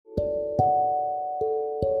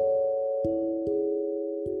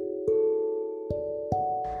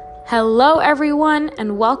Hello, everyone,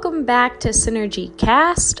 and welcome back to Synergy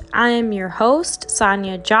Cast. I am your host,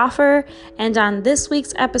 Sanya Jaffer, and on this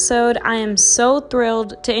week's episode, I am so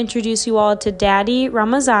thrilled to introduce you all to Daddy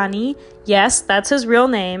Ramazani. Yes, that's his real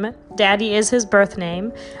name. Daddy is his birth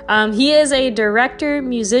name. He is a director,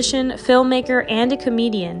 musician, filmmaker, and a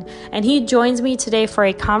comedian, and he joins me today for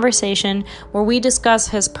a conversation where we discuss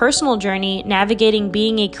his personal journey navigating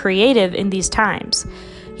being a creative in these times.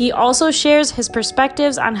 He also shares his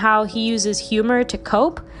perspectives on how he uses humor to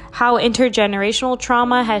cope, how intergenerational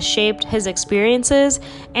trauma has shaped his experiences,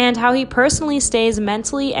 and how he personally stays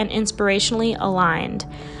mentally and inspirationally aligned.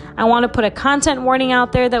 I want to put a content warning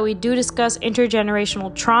out there that we do discuss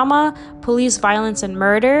intergenerational trauma, police violence and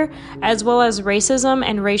murder, as well as racism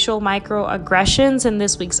and racial microaggressions in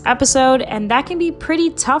this week's episode, and that can be pretty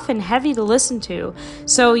tough and heavy to listen to.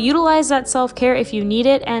 So utilize that self-care if you need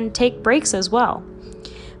it and take breaks as well.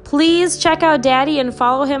 Please check out Daddy and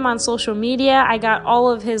follow him on social media. I got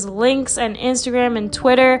all of his links and Instagram and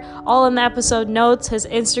Twitter all in the episode notes. His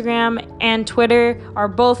Instagram and Twitter are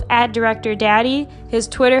both at Director Daddy. His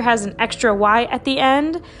Twitter has an extra Y at the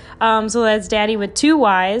end, so that's Daddy with 2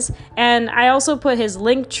 Ys. And I also put his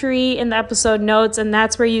link tree in the episode notes, and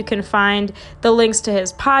that's where you can find the links to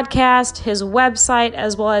his podcast, his website,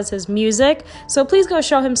 as well as his music. So please go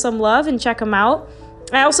show him some love and check him out.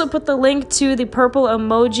 I also put the link to the Purple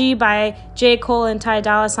Emoji by J. Cole and Ty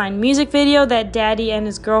Dolla $ign music video that Daddy and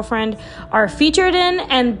his girlfriend are featured in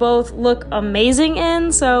and both look amazing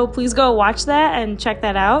in, so please go watch that and check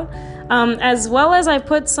that out. As well as I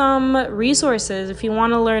put some resources. If you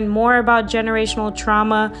want to learn more about generational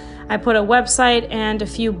trauma, I put a website and a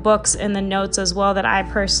few books in the notes as well that I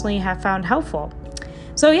personally have found helpful.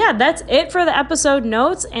 So yeah, that's it for the episode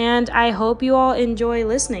notes, and I hope you all enjoy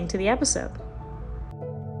listening to the episode.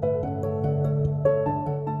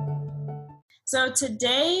 So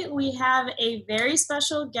today we have a very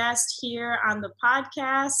special guest here on the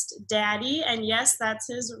podcast, Daddy, and yes, that's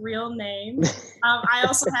his real name. I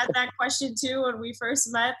also had that question too when we first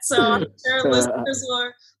met, so I'm sure listeners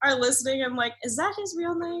are listening. I'm like, is that his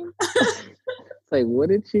real name? Like, what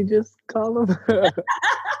did she just call him?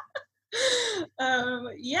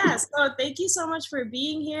 So thank you so much for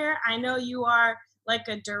being here. I know you are like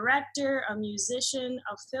a director, a musician,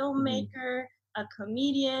 a filmmaker, a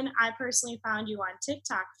comedian. I personally found you on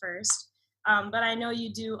TikTok first, but I know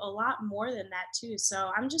you do a lot more than that too. So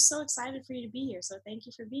I'm just so excited for you to be here. So thank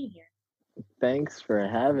you for being here. Thanks for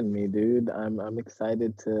having me, dude. I'm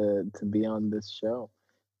excited to be on this show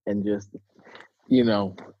and just,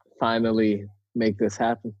 finally make this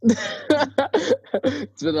happen.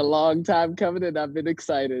 It's been a long time coming and I've been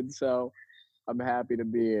excited, so I'm happy to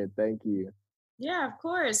be here. Thank you. Yeah, of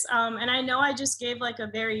course. And I know I just gave like a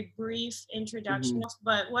very brief introduction,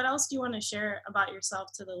 but what else do you want to share about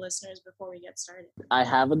yourself to the listeners before we get started? I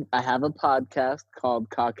have a podcast called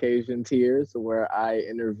Caucasian Tears where I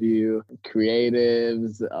interview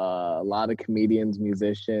creatives, a lot of comedians,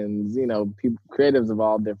 musicians, people, creatives of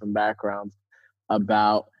all different backgrounds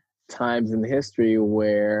about times in history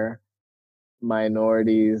where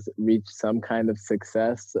minorities reached some kind of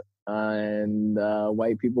success and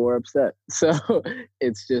white people were upset. So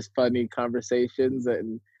it's just funny conversations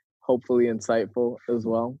and hopefully insightful as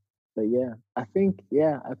well. But I think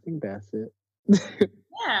that's it.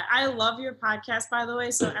 Yeah, I love your podcast, by the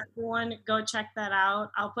way. So everyone go check that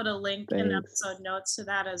out. I'll put a link in the episode notes to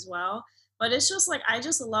that as well. But it's just like, I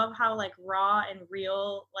just love how like raw and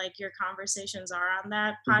real like your conversations are on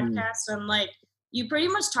that podcast. And like, you pretty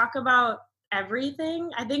much talk about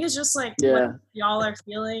everything. I think it's just like what y'all are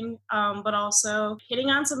feeling, but also hitting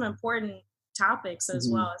on some important topics as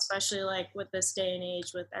well, especially like with this day and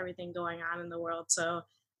age with everything going on in the world. So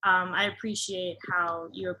I appreciate how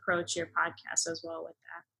you approach your podcast as well with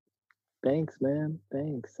that. Thanks, man.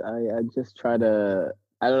 Thanks. I just try to,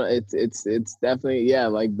 I don't know, it's definitely,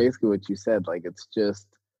 like basically what you said, like it's just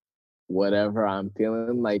whatever I'm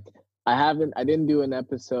feeling. Like I didn't do an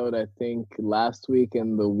episode, I think last week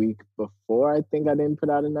and the week before, I think I didn't put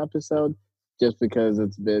out an episode just because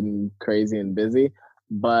it's been crazy and busy,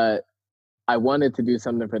 but I wanted to do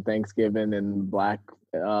something for Thanksgiving and Black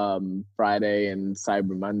Friday and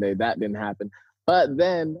Cyber Monday. That didn't happen. But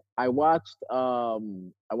then I watched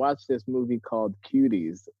this movie called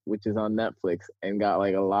Cuties, which is on Netflix and got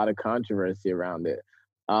like a lot of controversy around it.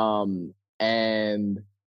 And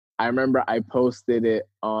I remember I posted it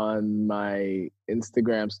on my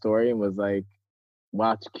Instagram story and was like,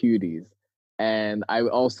 watch Cuties. And I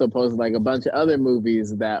also posted like a bunch of other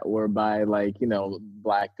movies that were by like,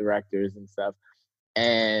 Black directors and stuff.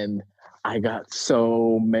 And I got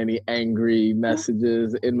so many angry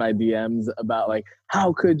messages in my DMs about like,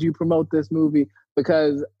 how could you promote this movie?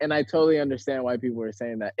 Because, and I totally understand why people were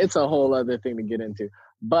saying that. It's a whole other thing to get into.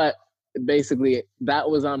 But basically, that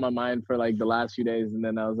was on my mind for like the last few days. And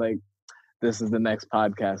then I was like, this is the next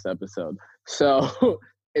podcast episode. So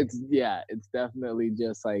it's definitely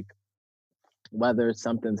just like whether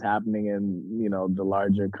something's happening in, the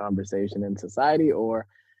larger conversation in society, or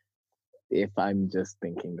if I'm just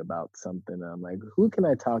thinking about something, I'm like, who can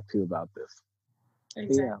I talk to about this?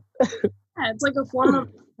 Exactly. Yeah, it's like a form of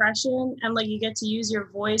expression, and like you get to use your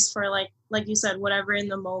voice for like you said, whatever in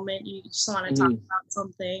the moment you just want to talk about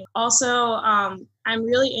something. Also, I'm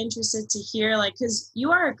really interested to hear, like, because you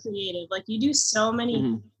are a creative, like you do so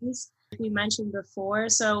many things, like we mentioned before.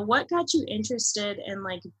 So what got you interested in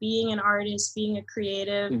like being an artist, being a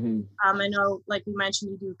creative? I know, like we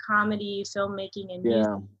mentioned, you do comedy, filmmaking, and music.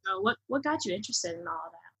 So what got you interested in all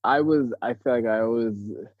of that? I feel like I always,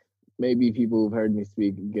 maybe people who've heard me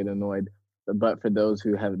speak get annoyed, but for those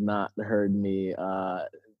who have not heard me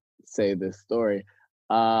say this story,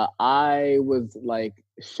 I was like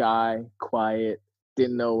shy, quiet,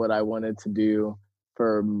 didn't know what I wanted to do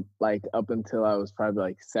for like up until I was probably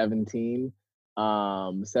like 17,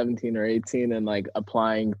 17 or 18, and like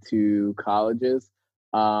applying to colleges.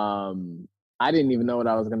 I didn't even know what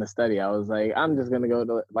I was gonna study. I was like, I'm just gonna go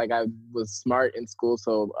to, like, I was smart in school,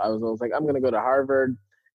 so I was like, I'm gonna go to Harvard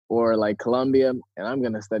or like Columbia, and I'm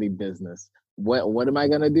gonna study business. What am I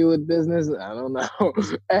gonna do with business? I don't know.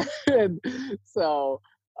 And so,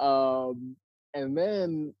 and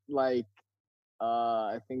then like,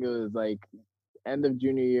 I think it was like end of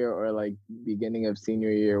junior year or like beginning of senior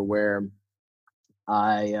year where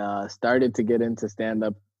I started to get into stand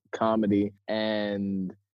up comedy,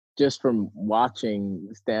 and just from watching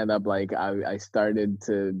stand up, like I started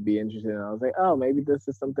to be interested, and I was like, oh, maybe this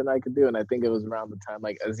is something I could do. And I think it was around the time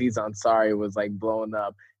like Aziz Ansari was like blowing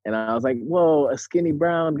up, and I was like, whoa, a skinny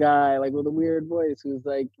brown guy like with a weird voice who's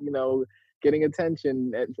like, getting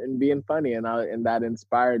attention and being funny, and that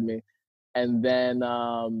inspired me. And then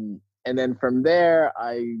from there,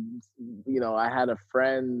 I had a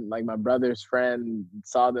friend, like my brother's friend,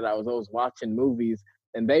 saw that I was always watching movies,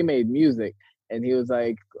 and they made music, and he was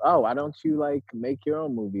like, oh, why don't you like make your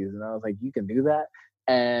own movies? And I was like, you can do that.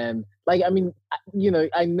 And like, I mean,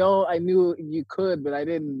 I knew you could, but I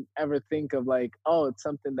didn't ever think of like, oh, it's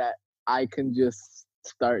something that I can just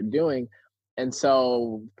start doing. And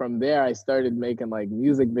so from there, I started making like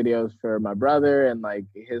music videos for my brother and like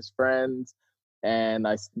his friends, and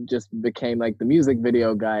I just became like the music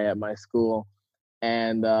video guy at my school.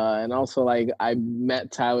 And also like I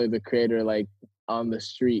met Tyler the Creator like on the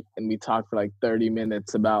street, and we talked for like 30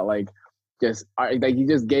 minutes about like just art. Like he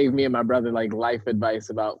just gave me and my brother like life advice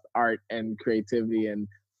about art and creativity,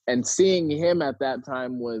 and seeing him at that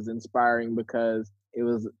time was inspiring because it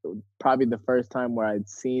was probably the first time where I'd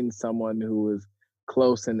seen someone who was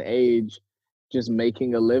close in age just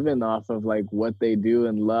making a living off of like what they do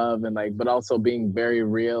and love, and like but also being very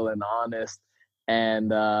real and honest.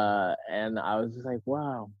 And I was just like,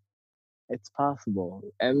 wow, it's possible.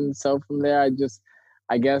 And so from there,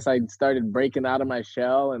 I guess I started breaking out of my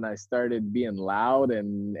shell, and I started being loud,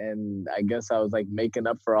 and I guess I was like making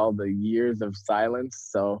up for all the years of silence.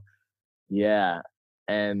 So yeah.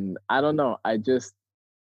 And I don't know, I just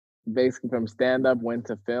basically from stand up went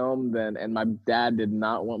to film then. And my dad did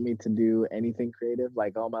not want me to do anything creative.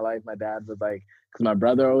 Like all my life, my dad was like, because my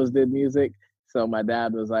brother always did music, so my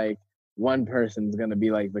dad was like, one person's gonna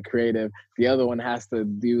be like the creative, the other one has to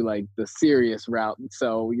do like the serious route,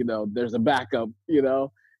 so there's a backup.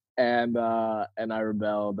 And I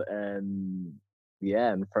rebelled. And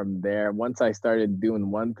yeah, and from there, once I started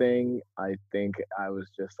doing one thing, I think I was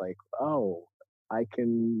just like, oh, I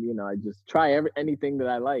can, I just try anything that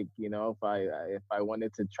I like. If I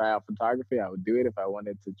wanted to try out photography, I would do it. If I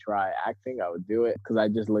wanted to try acting, I would do it, because I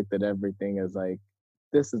just looked at everything as like,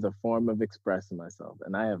 this is a form of expressing myself,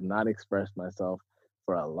 and I have not expressed myself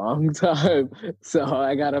for a long time. So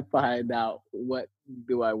I gotta find out, what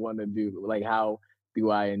do I want to do? Like, how do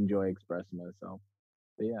I enjoy expressing myself?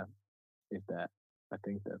 But yeah, if that, I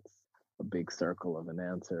think that's a big circle of an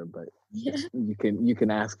answer, but you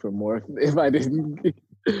can ask for more if I didn't.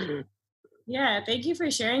 Yeah, thank you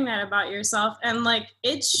for sharing that about yourself. And like,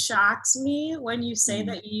 it shocks me when you say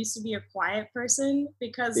that you used to be a quiet person,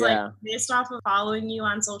 because like based off of following you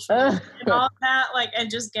on social media and all that, like, and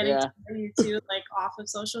just getting to know you too, like off of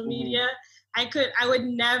social media, I would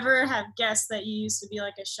never have guessed that you used to be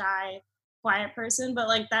like a shy, quiet person. But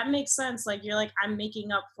like, that makes sense. Like, you're like, I'm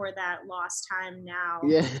making up for that lost time now.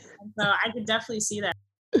 Yeah. So I could definitely see that.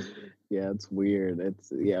 Yeah, it's weird.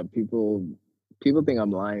 People think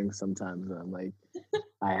I'm lying sometimes. And I'm like,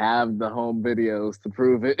 I have the home videos to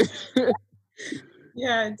prove it.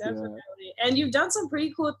 Yeah, Yeah. definitely. And you've done some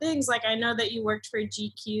pretty cool things. Like I know that you worked for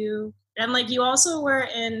GQ, and like you also were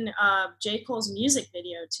in J. Cole's music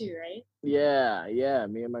video too, right? Yeah, yeah.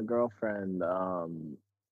 Me and my girlfriend.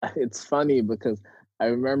 It's funny because I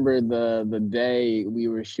remember the day we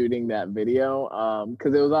were shooting that video,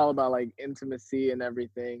 because it was all about like intimacy and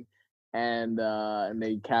everything, and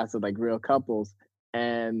they casted like real couples.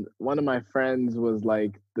 And one of my friends was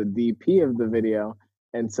like the DP of the video,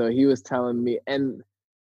 and so he was telling me, and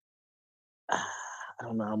I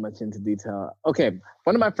don't know how much into detail. Okay,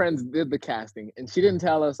 one of my friends did the casting, and she didn't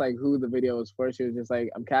tell us like who the video was for. She was just like,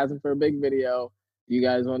 "I'm casting for a big video. Do you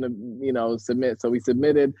guys want to, submit?" So we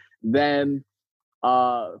submitted. Then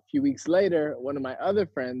a few weeks later, one of my other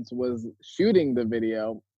friends was shooting the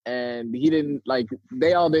video, and he didn't like.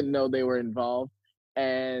 They all didn't know they were involved,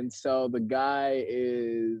 and so the guy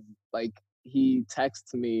is like, he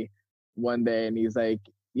texts me one day, and he's like,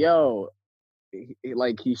 "Yo,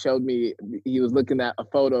 like he showed me, he was looking at a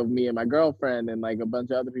photo of me and my girlfriend and like a bunch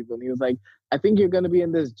of other people, and he was like, I think you're going to be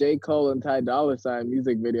in this J. Cole and Ty Dolla Sign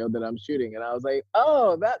music video that I'm shooting. And I was like,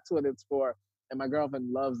 oh, that's what it's for. And my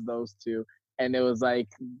girlfriend loves those two, and it was like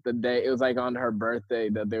it was like on her birthday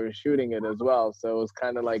that they were shooting it as well, so it was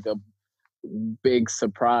kind of like a big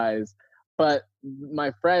surprise. But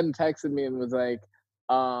my friend texted me and was like,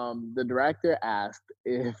 the director asked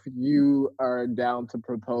if you are down to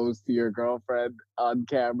propose to your girlfriend on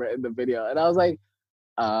camera in the video. And I was like,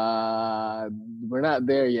 we're not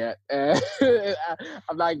there yet.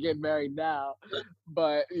 I'm not getting married now.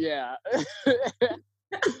 But yeah, that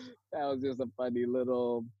was just a funny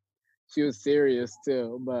little, she was serious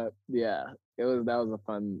too. But yeah, that was a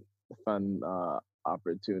fun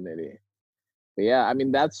opportunity. But yeah, I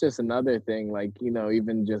mean, that's just another thing, like,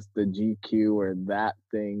 even just the GQ or that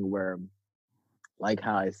thing where, like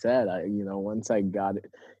how I said, once I got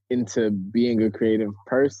into being a creative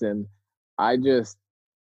person, I just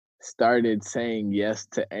started saying yes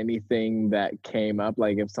to anything that came up.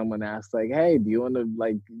 Like if someone asked, like, "Hey, do you want to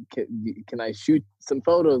like, can I shoot some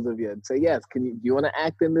photos of you?" I'd say yes. Do you want to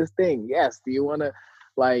act in this thing? Yes. Do you want to,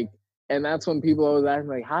 like? And that's when people always ask,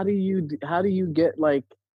 like, how do you get like,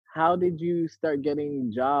 how did you start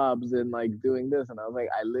getting jobs and like doing this? And I was like,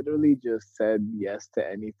 I literally just said yes to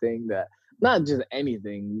anything that, not just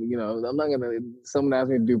anything. I'm not gonna. Someone asked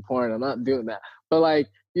me to do porn, I'm not doing that. But like,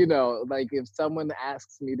 like if someone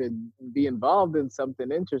asks me to be involved in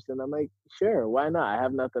something interesting, I'm like, sure, why not? I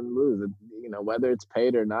have nothing to lose, whether it's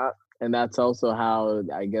paid or not. And that's also how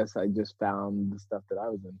I guess I just found the stuff that I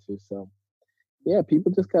was into. So yeah,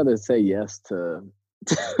 people just gotta say yes to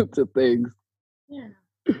to things. Yeah.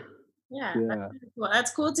 Yeah, that's Yeah. really cool.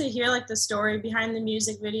 That's cool to hear like the story behind the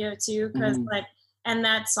music video too, because Hmm. like, and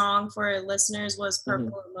that song for listeners was Hmm.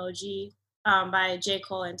 "Purple Emoji" by J.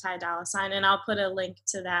 Cole and Ty Dolla Sign, and I'll put a link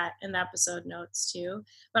to that in the episode notes too.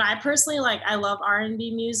 But I personally like, I love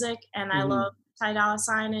R&B music, and I Hmm. love Ty Dolla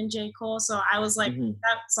Sign and J. Cole, so I was like, Hmm.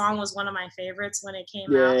 that song was one of my favorites when it came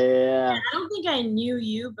out. Yeah, yeah, I don't think I knew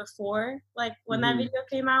you before, like when that yeah. video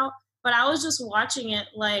came out, but I was just watching it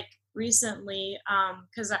like recently,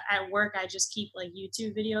 because at work I just keep like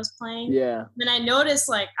YouTube videos playing. Yeah. Then I noticed,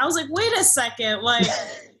 like, I was like, wait a second, like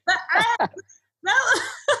that, I,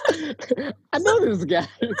 that I know this guy.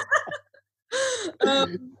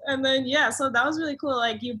 and then yeah, so that was really cool.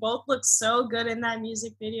 Like you both look so good in that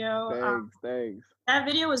music video. Thanks, thanks. That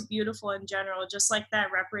video was beautiful in general, just like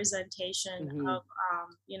that representation Hmm. of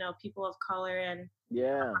people of color and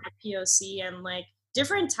Yeah. POC, and like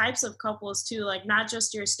different types of couples too, like not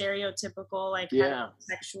just your stereotypical like Yeah.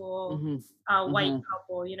 heterosexual Hmm. white Hmm.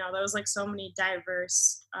 couple. There was like so many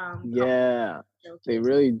diverse couples Yeah, they showcased.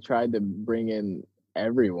 really tried to bring in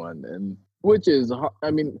everyone, and which is,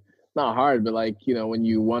 I mean, not hard, but like, when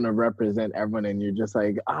you want to represent everyone, and you're just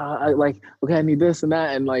like, like, okay, I need this and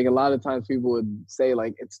that, and like a lot of times people would say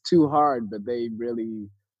like it's too hard, but they really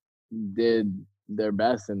did their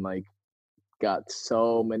best and like got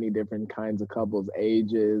so many different kinds of couples,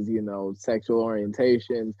 ages, sexual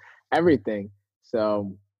orientations, everything.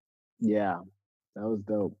 So yeah, that was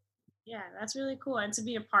dope. Yeah, that's really cool, and to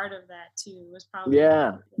be a part of that too was probably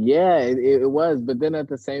Yeah, yeah, it was. But then at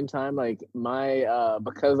the same time, like my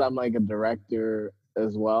because I'm like a director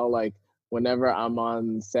as well, like whenever I'm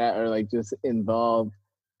on set or like just involved,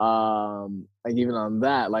 like even on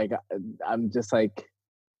that, like I'm just like,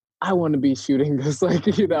 I want to be shooting this, like,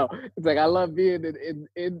 it's like I love being in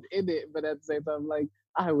it, but at the same time, like,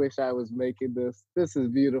 I wish I was making this. This is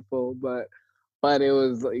beautiful, but but it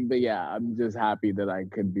was like, but yeah, I'm just happy that I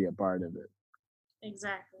could be a part of it.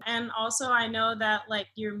 Exactly. And also, I know that like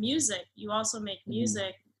your music, you also make Mm-hmm.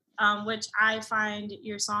 music, which I find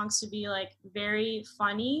your songs to be like very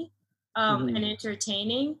funny, and Mm-hmm.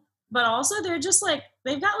 entertaining. But also, they're just like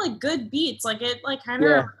they've got like good beats. Like it like kind of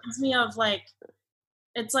Yeah, reminds me of like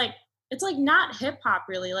it's like it's like not hip hop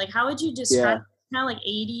really. Like how would you describe yeah. it? Kind of like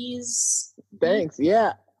 80s beat? Thanks.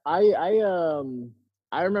 Yeah,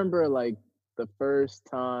 I remember like the first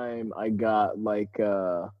time I got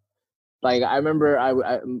like I remember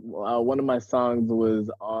one of my songs was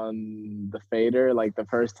on the Fader, like the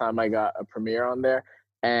first time I got a premiere on there,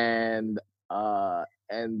 and uh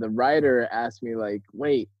and the writer asked me like,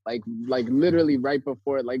 wait, like literally right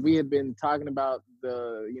before, like we had been talking about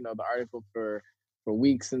the article for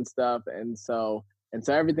weeks and stuff, and so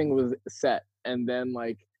everything was set, and then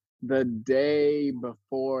like the day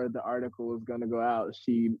before the article was gonna go out,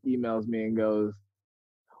 she emails me and goes,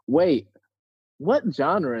 wait, what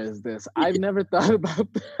genre is this? I've never thought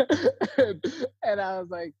about that. And I was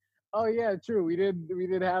like, oh yeah, true. We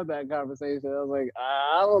did have that conversation. I was like,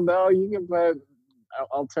 I don't know. You can put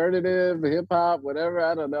alternative, hip hop, whatever.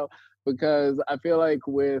 I don't know, because I feel like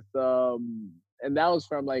and that was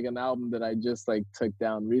from like an album that I just like took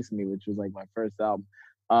down recently, which was like my first album.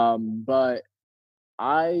 But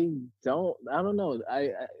I don't know.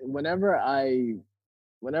 Whenever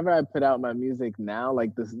I put out my music now,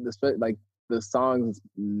 like this like the songs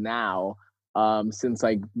now, since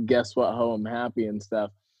like Guess What, Ho, I'm Happy and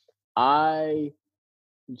stuff, I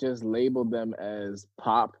just labeled them as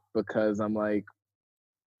pop because I'm like,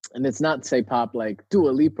 and it's not to say pop like Dua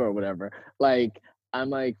Lipa or whatever. Like I'm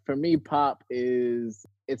like, for me, pop is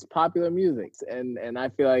it's popular music, and I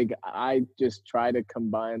feel like I just try to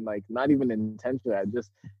combine, like not even intentionally. I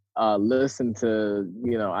just listen to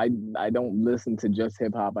I don't listen to just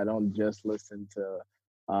hip hop. I don't just listen to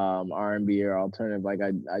R&B or alternative. Like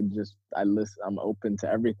I listen. I'm open to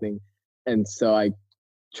everything, and so I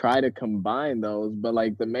try to combine those, but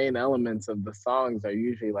like the main elements of the songs are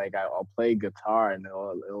usually like I'll play guitar and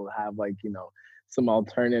it'll have like some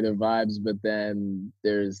alternative vibes, but then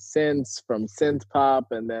there's synths from synth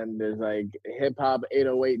pop, and then there's like hip hop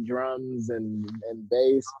 808 drums and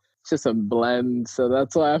bass. It's just a blend, so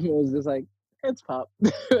that's why I was just like it's pop.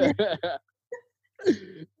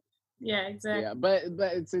 Yeah, Yeah, exactly. but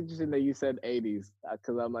it's interesting that you said 80s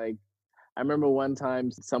because I'm like I remember one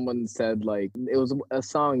time someone said like it was a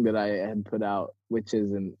song that I had put out, which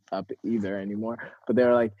isn't up either anymore. But they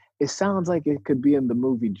were like, it sounds like it could be in the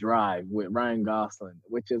movie Drive with Ryan Gosling,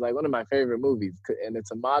 which is like one of my favorite movies, and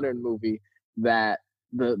it's a modern movie that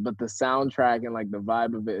the soundtrack and like the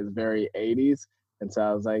vibe of it is very 80s. And so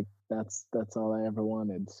I was like, that's all I ever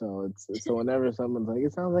wanted. So whenever someone's like,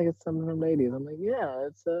 it sounds like it's something from the 80s, I'm like, yeah,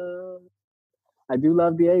 I do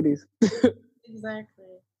love the 80s. Exactly.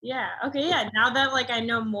 Yeah. Okay. Yeah. Now that like I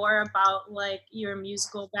know more about like your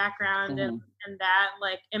musical background and Hmm. and that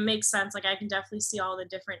like it makes sense. Like I can definitely see all the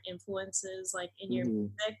different influences like in your Hmm.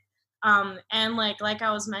 music. And like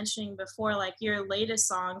I was mentioning before, like your latest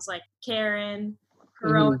songs like Karen, Hmm.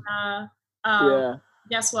 Corona, um, Yeah.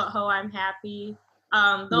 Guess What, Ho, I'm Happy.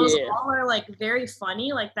 Those Yeah. all are like very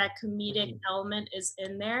funny. Like that comedic Mhm. element is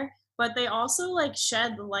in there, but they also like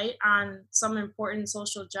shed light on some important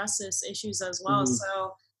social justice issues as well. Mhm.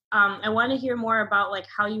 So I want to hear more about like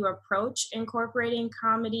how you approach incorporating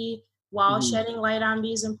comedy while Mhm. shedding light on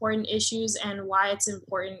these important issues and why it's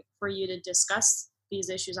important for you to discuss these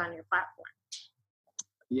issues on your platform.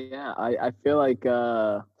 Yeah, I feel like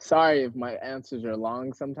sorry if my answers are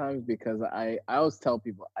long sometimes because I always tell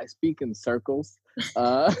people I speak in circles.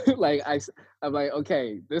 Like I'm like,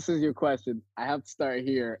 okay, this is your question. I have to start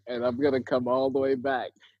here and I'm gonna come all the way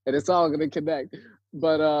back and it's all gonna connect.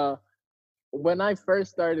 But when I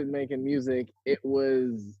first started making music, it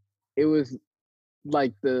was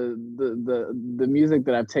like the music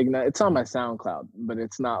that I've taken out, it's on my SoundCloud, but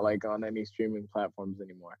it's not like on any streaming platforms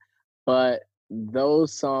anymore. But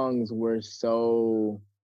those songs were so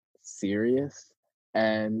serious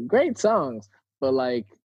and great songs, but like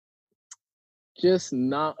just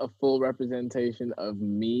not a full representation of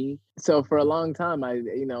me. So for a long time,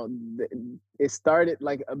 it started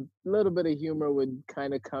like a little bit of humor would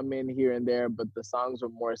kind of come in here and there, but the songs were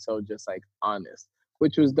more so just like honest,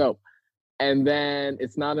 which was dope. And then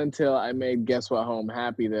it's not until I made Guess What, Home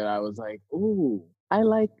Happy that I was like, ooh, I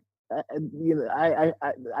like,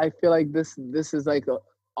 I feel like this is like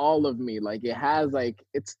all of me. Like it has like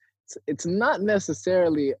it's not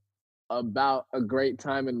necessarily about a great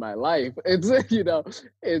time in my life. It's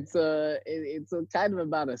it's it's kind of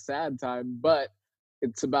about a sad time, but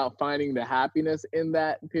it's about finding the happiness in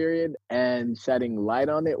that period and shedding light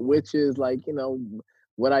on it, which is like,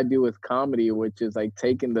 what I do with comedy, which is like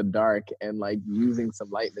taking the dark and like using some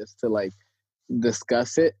lightness to like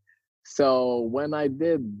discuss it. So when I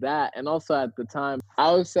did that, and also at the time,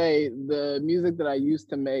 I would say the music that I used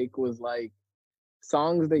to make was like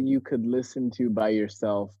songs that you could listen to by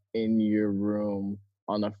yourself in your room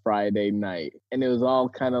on a Friday night. And it was all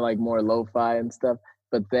kind of like more lo-fi and stuff.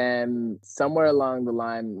 But then somewhere along the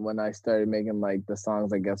line, when I started making like the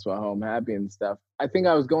songs, I guess, what Home Happy and stuff, I think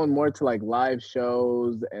I was going more to like live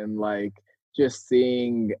shows and like just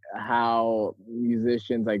seeing how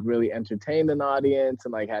musicians like really entertained an audience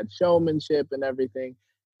and like had showmanship and everything.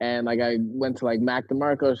 And like I went to like Mac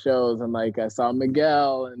DeMarco shows and like I saw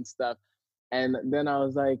Miguel and stuff. And then I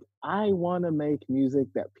was like, I want to make music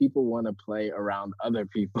that people want to play around other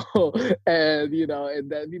people and,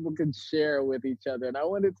 and that people can share with each other. And I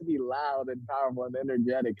want it to be loud and powerful and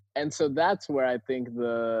energetic. And so that's where I think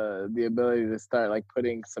the ability to start like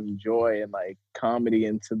putting some joy and like comedy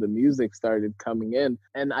into the music started coming in.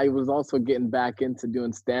 And I was also getting back into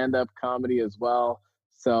doing stand-up comedy as well.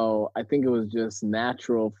 So I think it was just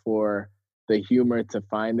natural for the humor to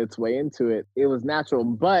find its way into it. It was natural,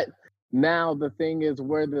 but now the thing is,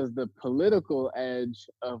 where does the political edge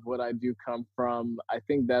of what I do come from? I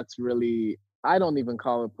think that's really, I don't even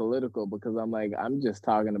call it political because I'm like, I'm just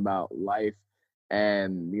talking about life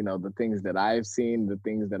and, the things that I've seen, the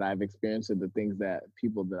things that I've experienced, and the things that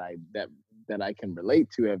people that I can relate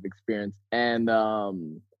to have experienced. And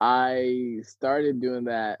I started doing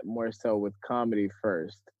that more so with comedy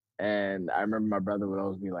first. And I remember my brother would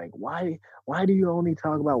always be like, why do you only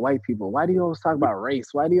talk about white people? Why do you always talk about race?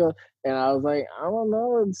 Why do you? And I was like, I don't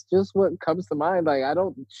know. It's just what comes to mind. Like, I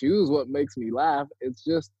don't choose what makes me laugh. It's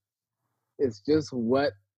just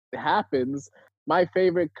what happens. My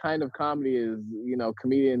favorite kind of comedy is,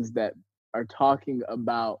 comedians that are talking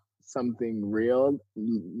about something real,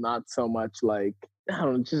 not so much like, I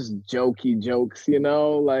don't know, just jokey jokes,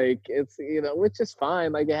 like it's, which is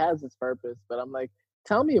fine. Like it has its purpose, but I'm like,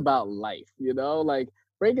 tell me about life, like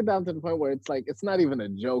break it down to the point where it's like, it's not even a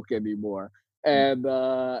joke anymore. And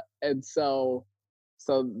so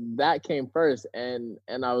that came first. And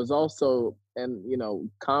I was also, and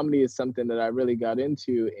comedy is something that I really got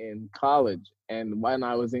into in college. And when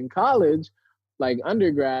I was in college, like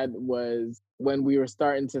undergrad, was when we were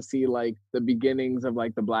starting to see like the beginnings of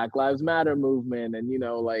like the Black Lives Matter movement, and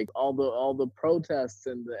like all the protests,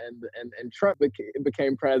 and Trump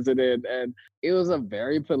became president, and it was a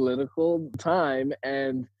very political time.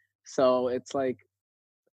 And so it's like,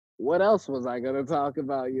 what else was I going to talk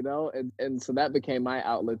about, And so that became my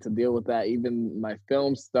outlet to deal with that. Even my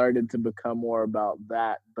films started to become more about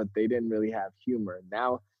that, but they didn't really have humor.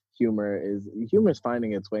 Now humor is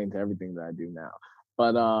finding its way into everything that I do now.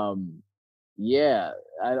 But yeah,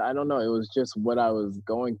 I don't know. It was just what I was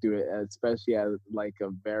going through, especially at like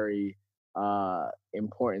a very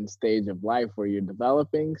important stage of life where you're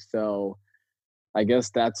developing. So I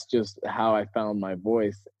guess that's just how I found my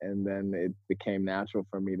voice. And then it became natural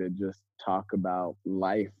for me to just talk about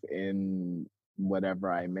life in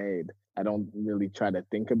whatever I made. I don't really try to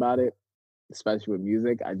think about it, especially with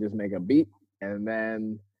music. I just make a beat and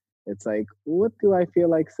then it's like, what do I feel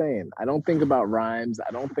like saying? I don't think about rhymes.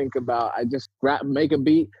 I just make a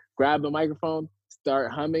beat, grab the microphone,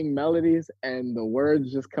 start humming melodies, and the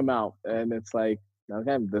words just come out. And it's like,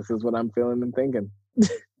 okay, this is what I'm feeling and thinking.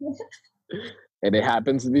 And it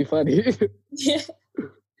happens to be funny. Yeah.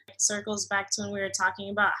 Circles back to when we were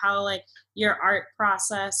talking about how like your art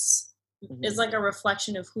process is like a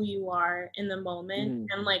reflection of who you are in the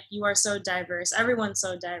moment. And like you are so diverse, everyone's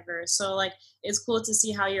so diverse, so like it's cool to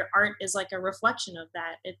see how your art is like a reflection of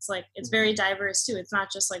that. It's like it's very diverse too. It's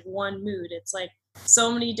not just like one mood, it's like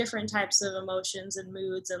so many different types of emotions and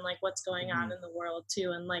moods and like what's going on in the world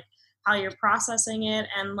too, and like how you're processing it.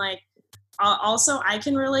 And like also I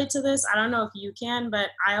can relate to this, I don't know if you can, but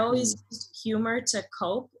I always use humor to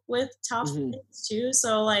cope with tough things too.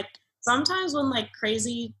 So like sometimes when like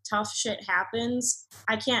crazy tough shit happens,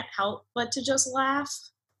 I can't help but to just laugh,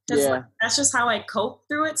 because like, that's just how I cope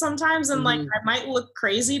through it sometimes. And like I might look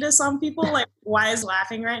crazy to some people, like why is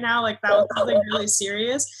laughing right now, like that was something really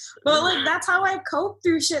serious, but like that's how I cope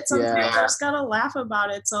through shit sometimes. I just gotta laugh about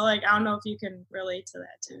it. So like I don't know if you can relate to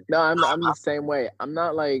that too. No, I'm the same way. I'm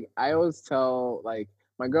not like, I always tell like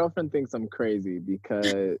my girlfriend thinks I'm crazy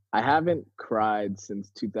because I haven't cried since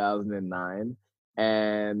 2009.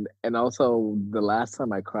 And also the last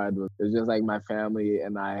time I cried was, it was just like my family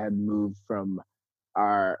and I had moved from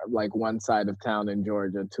our like one side of town in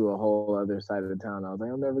Georgia to a whole other side of the town. I was like,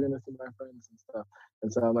 I'm never gonna see my friends and stuff.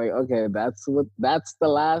 And so I'm like, okay, that's the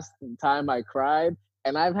last time I cried.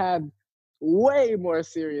 And I've had way more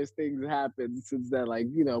serious things happen since then. Like,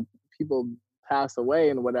 you know, people pass away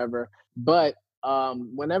and whatever. But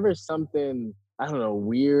whenever something, I don't know,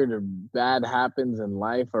 weird or bad happens in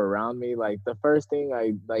life or around me, like the first thing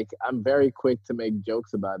I'm very quick to make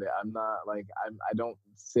jokes about it. I'm not like I don't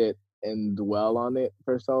sit and dwell on it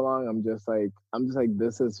for so long. I'm just like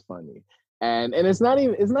this is funny. And it's not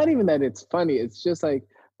even that it's funny. It's just like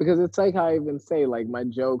because it's like how I even say like my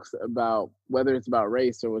jokes about whether it's about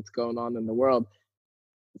race or what's going on in the world.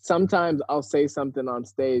 Sometimes I'll say something on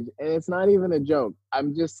stage and it's not even a joke.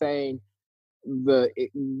 I'm just saying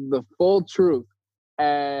the full truth,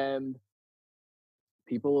 and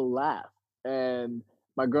people will laugh. And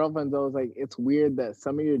my girlfriend's always like, it's weird that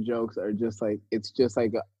some of your jokes are just like it's just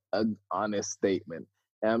like an honest statement.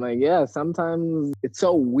 And I'm like, yeah, sometimes it's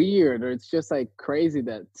so weird or it's just like crazy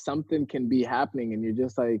that something can be happening and you're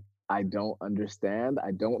just like, I don't understand.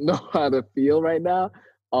 I don't know how to feel right now.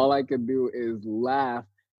 All I can do is laugh,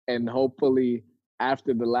 and hopefully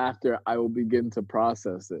after the laughter I will begin to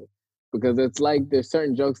process it. Because it's like there's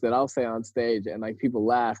certain jokes that I'll say on stage and like people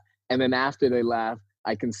laugh, and then after they laugh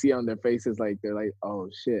I can see on their faces like they're like, oh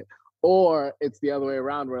shit. Or it's the other way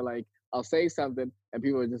around where like I'll say something and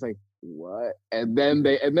people are just like, what? And then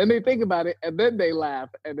they think about it and then they laugh.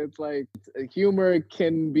 And it's like humor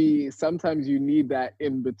can be sometimes you need that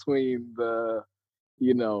in between the,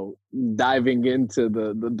 you know, diving into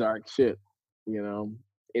the dark shit, you know.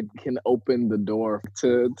 It can open the door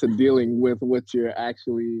to dealing with what you're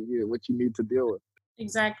actually what you need to deal with.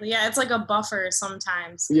 Exactly. Yeah, it's like a buffer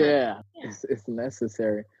sometimes. Yeah, it's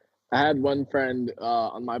necessary. I had one friend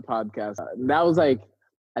on my podcast. That was like,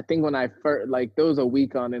 I think when I first like there was a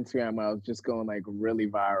week on Instagram where I was just going like really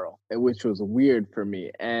viral, which was weird for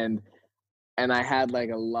me. And I had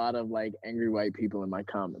like a lot of like angry white people in my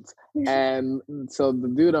comments. And so the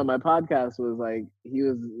dude on my podcast was like, he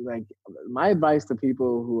was like, my advice to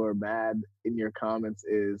people who are mad in your comments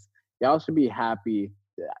is y'all should be happy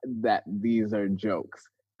that these are jokes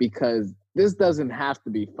because this doesn't have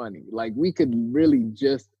to be funny. Like we could really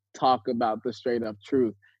just talk about the straight up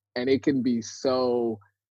truth and it can be so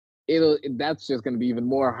that's just going to be even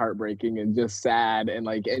more heartbreaking and just sad and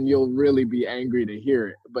like and you'll really be angry to hear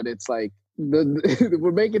it, but it's like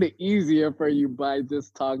we're making it easier for you by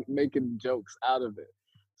just making jokes out of it.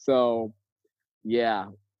 So yeah,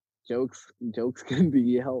 jokes can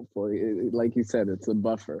be helpful. Like you said, it's a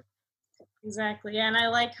buffer. Exactly. Yeah, and I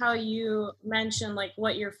like how you mentioned like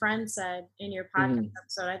what your friend said in your podcast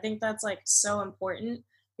episode. I think that's like so important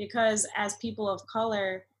because as people of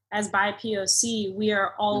color, as BIPOC, we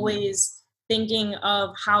are always thinking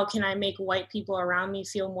of how can I make white people around me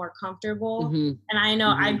feel more comfortable. And I know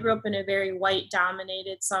I grew up in a very white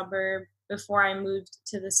dominated suburb before I moved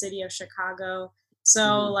to the city of Chicago.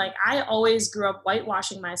 So like I always grew up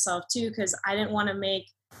whitewashing myself too because I didn't want to make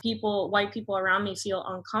white people around me feel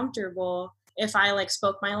uncomfortable if I like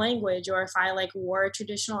spoke my language or if I like wore a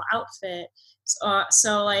traditional outfit.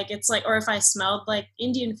 So like it's like, or if I smelled like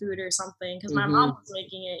Indian food or something because my mom was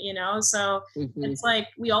making it, you know. So it's like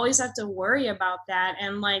we always have to worry about that,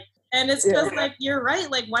 and like, and it's because like you're right,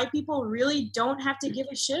 like white people really don't have to give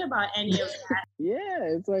a shit about any of that. Yeah,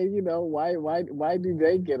 it's like, you know, why do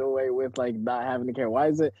they get away with like not having to care? Why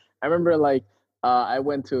is it? I remember like I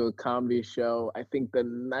went to a comedy show. I think the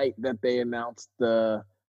night that they announced the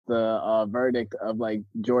verdict of like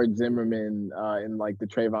George Zimmerman in like the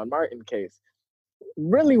Trayvon Martin case.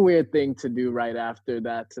 Really weird thing to do right after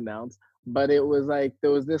that's announced. But it was like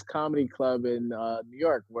there was this comedy club in New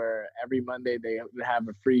York where every Monday they would have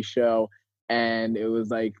a free show, and it was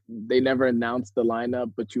like they never announced the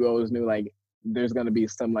lineup, but you always knew like there's gonna be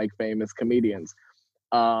some like famous comedians,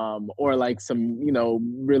 or like some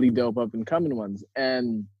really dope up and coming ones.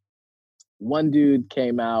 And one dude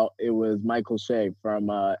came out. It was Michael Shea from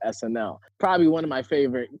SNL, probably one of my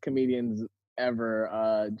favorite comedians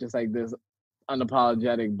ever. Just like this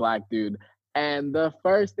unapologetic black dude. And the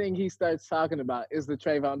first thing he starts talking about is the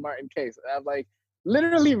Trayvon Martin case. And I'm like,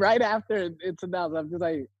 literally right after it's announced, I'm just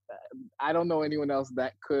like, I don't know anyone else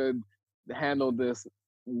that could handle this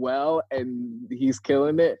well, and he's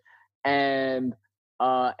killing it. And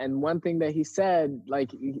one thing that he said,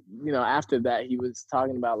 like, after that, he was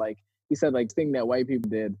talking about like he said like thing that white people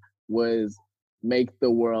did was make the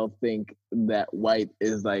world think that white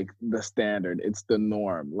is like the standard, it's the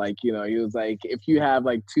norm. Like, he was like, if you have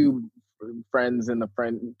like two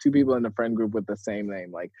people in the friend group with the same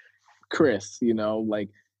name, like Chris, like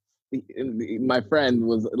my friend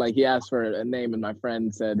was like, he asked for a name, and my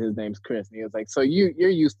friend said his name's Chris, and he was like, so you're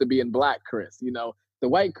used to being Black Chris, the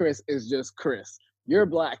white Chris is just Chris, you're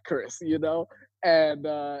Black Chris,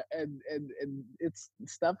 and it's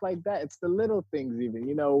stuff like that. It's the little things,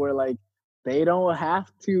 even, where like they don't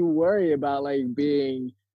have to worry about like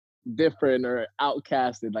being different or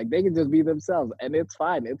outcasted. Like they can just be themselves, and it's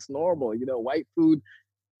fine, it's normal. White food,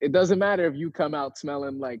 it doesn't matter if you come out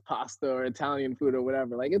smelling like pasta or Italian food or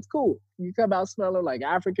whatever. Like, it's cool. You come out smelling like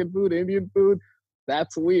African food, Indian food,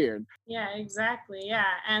 that's weird. Yeah, exactly.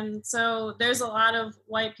 Yeah. And so there's a lot of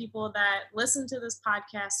white people that listen to this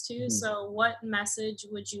podcast too. So what message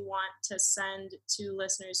would you want to send to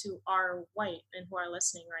listeners who are white and who are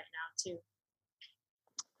listening right now too?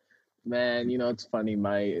 Man, it's funny.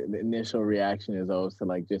 My initial reaction is always to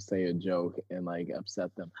like just say a joke and like upset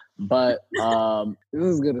them. But this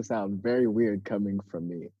is gonna sound very weird coming from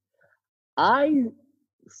me. I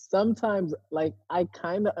sometimes, like, I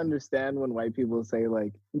kind of understand when white people say,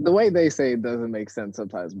 like, the way they say it doesn't make sense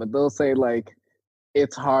sometimes, but they'll say like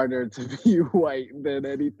it's harder to be white than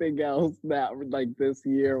anything else now, like this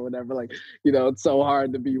year or whatever. Like, it's so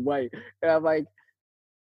hard to be white. And I'm like,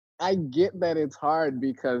 I get that it's hard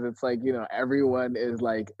because it's like, everyone is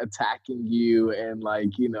like attacking you and like,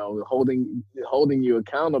 holding you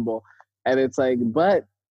accountable. And it's like, but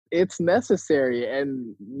it's necessary,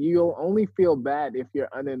 and you'll only feel bad if you're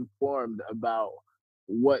uninformed about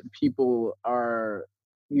what people are,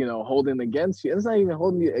 holding against you. It's not even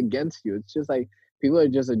holding you against you. It's just like people are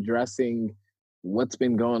just addressing what's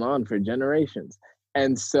been going on for generations.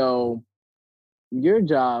 And so your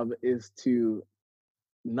job is to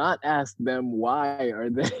not ask them why are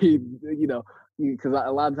they, because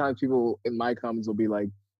a lot of times people in my comments will be like,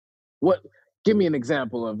 what, give me an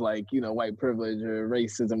example of like, white privilege or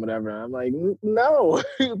racism, whatever. And I'm like, no,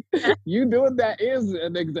 you doing that is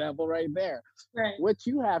an example right there. Right. What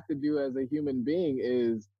you have to do as a human being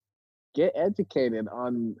is get educated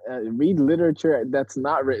on, read literature that's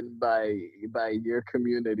not written by your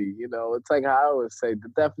community. It's like how I always say, the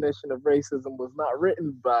definition of racism was not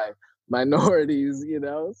written by minorities.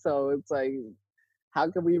 So it's like, how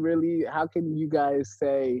can you guys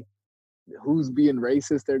say who's being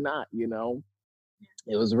racist or not?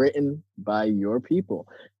 It was written by your people,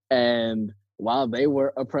 and while they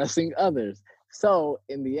were oppressing others. So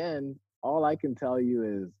in the end, all I can tell you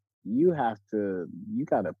is you got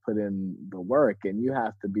to put in the work, and you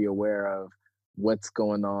have to be aware of what's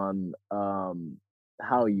going on,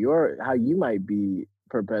 how you might be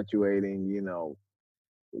perpetuating,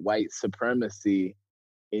 white supremacy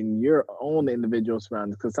in your own individual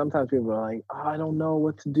surroundings. Because sometimes people are like, oh, I don't know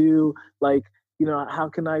what to do. Like, how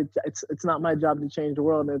can I, it's not my job to change the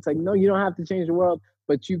world. And it's like, no, you don't have to change the world,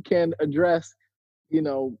 but you can address, you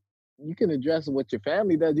can address what your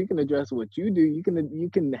family does. You can address what you do. You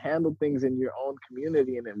can handle things in your own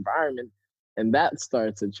community and environment, and that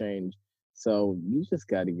starts a change. So you just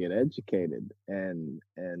got to get educated, and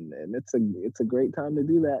it's a great time to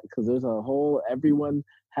do that, because everyone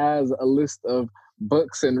has a list of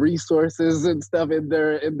books and resources and stuff in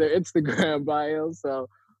their Instagram bio. So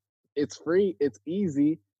it's free, it's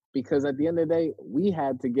easy, because at the end of the day, we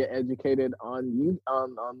had to get educated on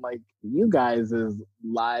like you guys'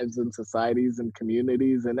 lives and societies and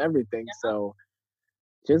communities and everything. Yeah. So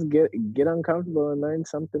just get uncomfortable and learn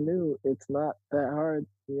something new. It's not that hard,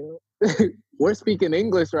 We're speaking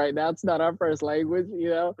English right now. It's not our first language,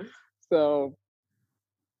 So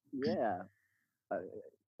yeah,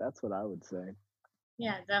 that's what I would say.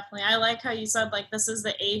 Yeah, definitely. I like how you said, like, this is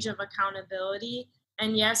the age of accountability.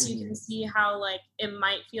 And yes, you can see how, like, it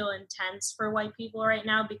might feel intense for white people right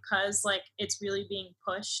now because, like, it's really being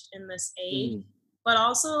pushed in this age. But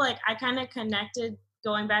also, like, I kind of connected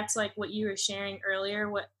going back to, like, what you were sharing earlier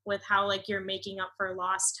with how, like, you're making up for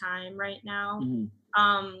lost time right now.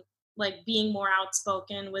 Like, being more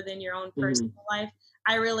outspoken within your own personal life.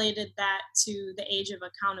 I related that to the age of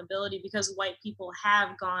accountability because white people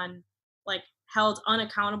have gone, like, held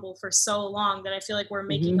unaccountable for so long that I feel like we're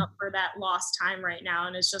making up for that lost time right now.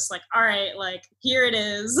 And it's just like, all right, like, here it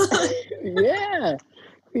is. Yeah.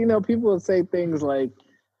 People will say things like,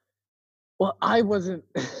 well, I wasn't,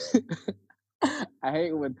 I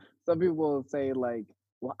hate when some people will say like,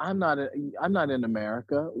 well, I'm not in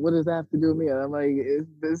America. What does that have to do with me? And I'm like,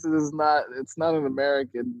 it's not an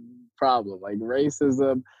American problem. Like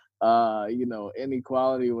racism,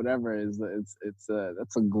 inequality, whatever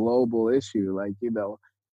that's a global issue. Like,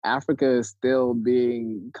 Africa is still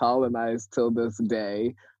being colonized till this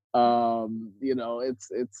day.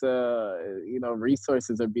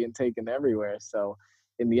 Resources are being taken everywhere. So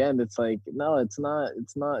in the end, it's like, no, it's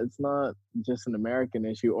not just an American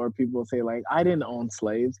issue. Or people say like, I didn't own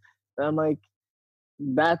slaves. And I'm like,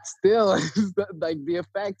 that's still like the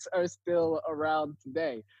effects are still around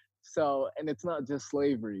today. So, and it's not just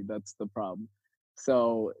slavery that's the problem.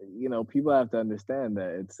 So, people have to understand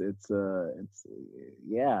that it's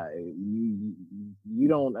yeah, you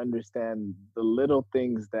don't understand the little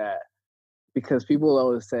things that, because people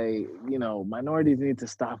always say, minorities need to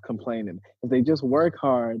stop complaining. If they just work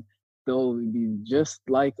hard, they'll be just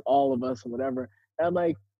like all of us or whatever. And I'm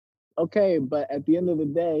like, okay, but at the end of the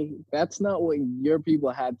day, that's not what your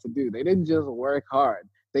people had to do. They didn't just work hard.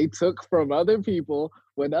 They took from other people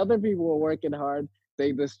when other people were working hard.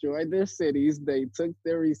 They destroyed their cities. They took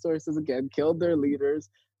their resources again, killed their leaders,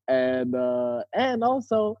 and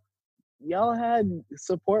also y'all had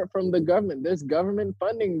support from the government. There's government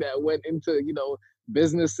funding that went into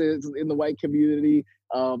businesses in the white community,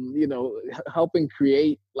 helping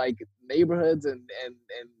create like neighborhoods and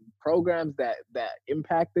programs that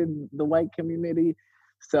impacted the white community.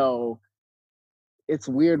 So it's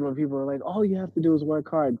weird when people are like, all you have to do is work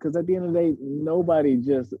hard, because at the end of the day, nobody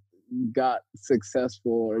just got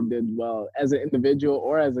successful or did well as an individual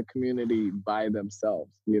or as a community by themselves.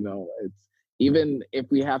 It's, even if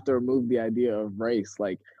we have to remove the idea of race,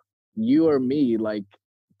 like you or me, like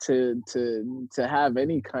to have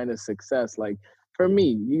any kind of success, like for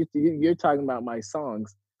me, you're talking about my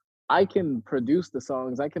songs. I can produce the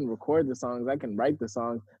songs, I can record the songs, I can write the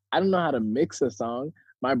songs. I don't know how to mix a song.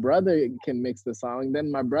 My brother can mix the song. Then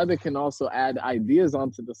my brother can also add ideas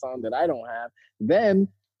onto the song that I don't have. Then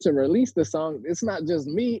to release the song, it's not just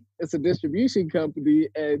me, it's a distribution company,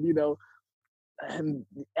 and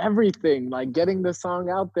everything, like getting the song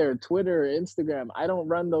out there, Twitter, Instagram. I don't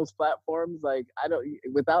run those platforms. Like I don't,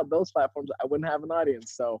 without those platforms, I wouldn't have an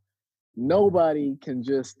audience. So nobody can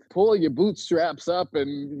just pull your bootstraps up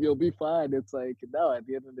and you'll be fine. It's like, no, at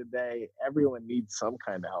the end of the day, everyone needs some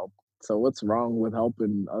kind of help. So what's wrong with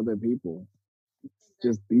helping other people?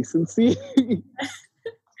 Just decency.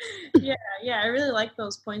 Yeah, yeah, I really like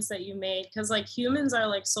those points that you made, because like humans are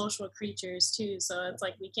like social creatures too, so it's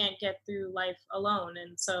like we can't get through life alone.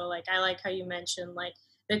 And so like I like how you mentioned like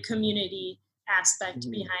the community aspect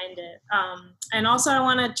Mhm. behind it. And also I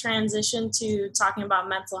want to transition to talking about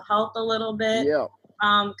mental health a little bit, Yeah.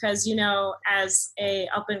 because as a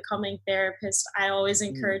up and coming therapist, I always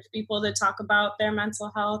Mhm. encourage people to talk about their mental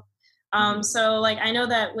health. Mhm. So like I know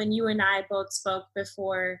that when you and I both spoke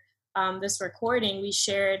before this recording, we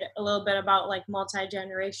shared a little bit about like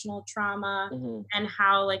multi-generational trauma Mhm. and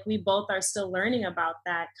how like we both are still learning about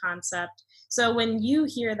that concept. So when you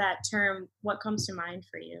hear that term, what comes to mind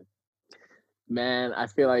for you? Man, I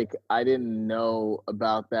feel like I didn't know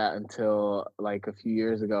about that until like a few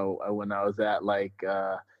years ago, when I was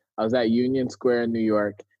at Union Square in New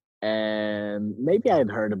York, and maybe I had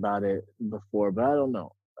heard about it before, but I don't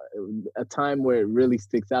know. A time where it really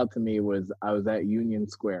sticks out to me was I was at Union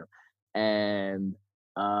Square, and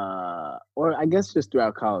or I guess just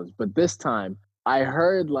throughout college, but this time I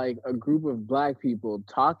heard like a group of black people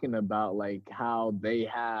talking about like how they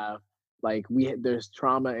have, like, there's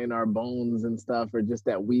trauma in our bones and stuff, or just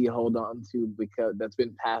that we hold on to because that's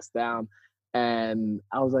been passed down. And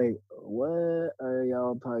I was like, what are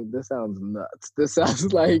y'all talking? This sounds nuts. This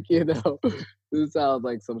sounds like, this sounds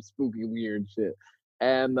like some spooky weird shit.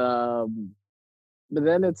 And but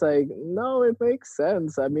then it's like, no, it makes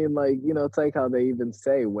sense. I mean, like, it's like how they even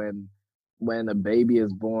say when a baby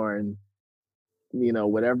is born,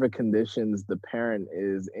 whatever conditions the parent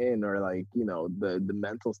is in, or like, the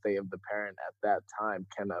mental state of the parent at that time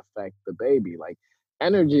can affect the baby. Like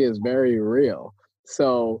energy is very real.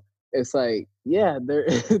 So it's like, yeah,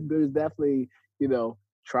 there's definitely,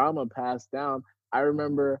 trauma passed down. I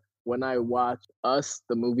remember when I watched Us,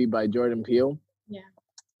 the movie by Jordan Peele, Yeah.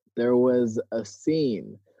 there was a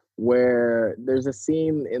scene where there's a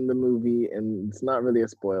scene in the movie, and it's not really a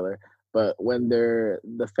spoiler, but when the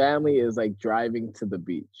family is like driving to the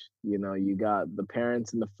beach, you got the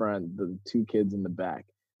parents in the front, the two kids in the back,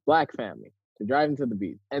 black family. They're driving to the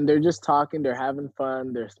beach and they're just talking, they're having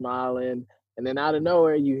fun, they're smiling, and then out of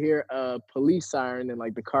nowhere you hear a police siren and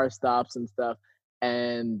like the car stops and stuff.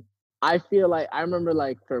 And I feel like I remember,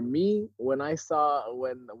 like, for me, when I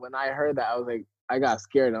heard that, I was like, I got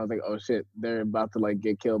scared and I was like, oh shit, they're about to like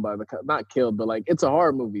get killed by not killed, but like it's a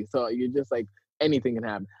horror movie. So you're just like, anything can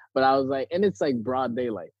happen. But I was like, and it's like broad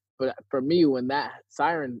daylight. But for me, when that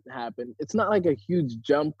siren happened, it's not like a huge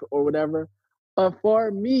jump or whatever. But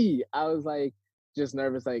for me, I was like just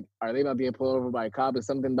nervous, like, are they about to get pulled over by a cop? Is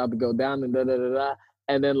something about to go down? And da da da da.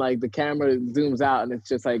 and then like the camera zooms out and it's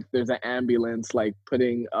just like there's an ambulance like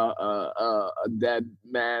putting a dead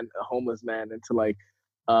man, a homeless man, into like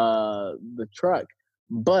the truck.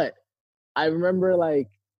 But I remember like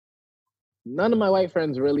none of my white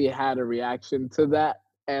friends really had a reaction to that.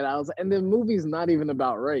 And the movie's not even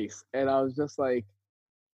about race. And I was just like,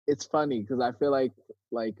 it's funny because I feel like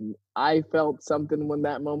I felt something when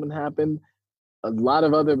that moment happened. A lot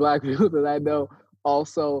of other black people that I know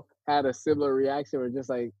also had a similar reaction. We're just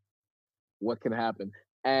like, what can happen?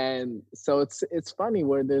 And so it's funny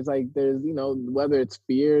where there's whether it's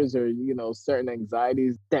fears or certain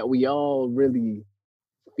anxieties that we all really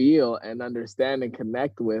feel and understand and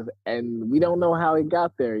connect with, and we don't know how it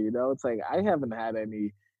got there. It's like I haven't had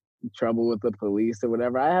any trouble with the police or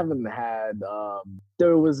whatever. I haven't had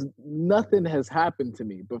there was nothing has happened to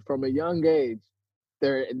me, but from a young age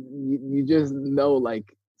you just know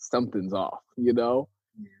like something's off.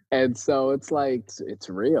 And so it's like it's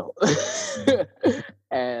real.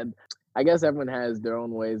 And I guess everyone has their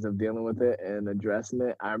own ways of dealing with it and addressing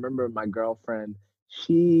it. I remember my girlfriend,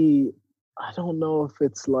 she I don't know if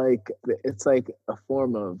it's like a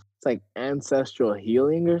form of it's like ancestral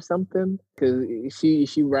healing or something, because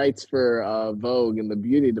she writes for Vogue in the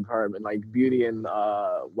beauty department, like beauty and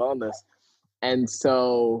wellness. And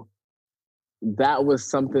so that was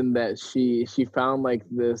something that she found like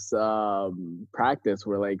this practice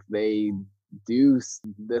where like they do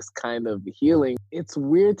this kind of healing. It's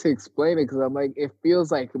weird to explain it because I'm like it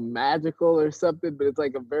feels like magical or something, but it's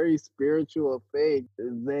like a very spiritual thing.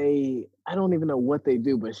 I don't even know what they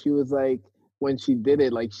do, but she was like when she did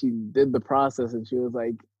it, like she did the process and she was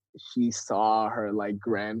like she saw her like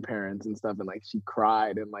grandparents and stuff and like she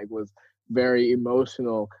cried and like was very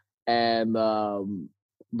emotional. And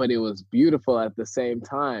but it was beautiful at the same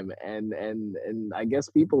time. And I guess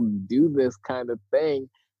people do this kind of thing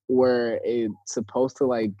where it's supposed to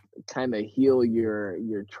like kind of heal your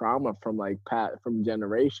trauma from like from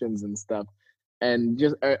generations and stuff, and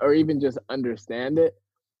just or even just understand it.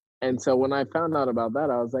 And so when I found out about that,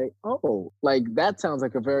 I was like, oh, like that sounds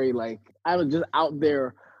like a very like I was just out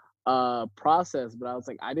there process, but I was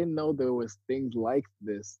like, I didn't know there was things like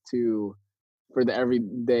this to for the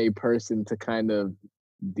everyday person to kind of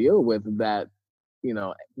deal with that, you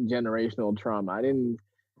know, generational trauma.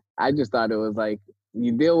 I just thought it was like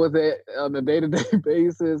you deal with it on a day-to-day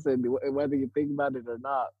basis and whether you think about it or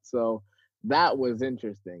not. So that was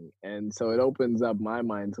interesting. And so it opens up my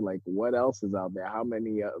mind to like what else is out there? How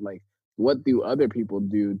many like what do other people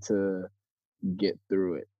do to get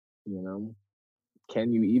through it, you know?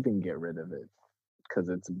 Can you even get rid of it? Because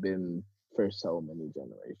it's been for so many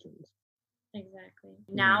generations. Exactly.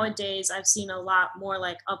 Nowadays, I've seen a lot more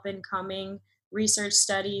like up and coming research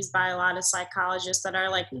studies by a lot of psychologists that are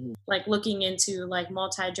Mhm. like looking into like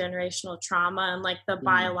multi-generational trauma and like the Mhm.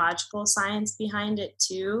 biological science behind it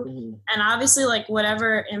too. Mhm. And obviously like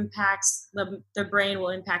whatever impacts the brain will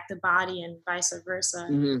impact the body and vice versa.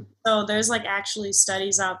 Mhm. So there's like actually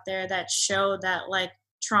studies out there that show that like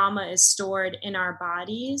trauma is stored in our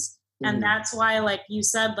bodies, and Mhm. that's why like you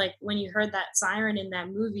said like when you heard that siren in that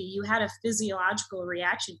movie you had a physiological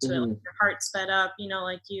reaction to it, like Mhm. your heart sped up, you know,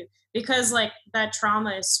 like you because like that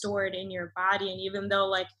trauma is stored in your body. And even though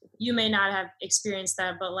like you may not have experienced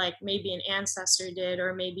that, but like maybe an ancestor did,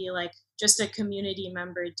 or maybe like just a community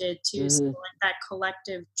member did too. So Mhm. like that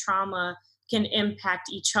collective trauma can impact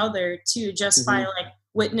each other too, just by Mhm. like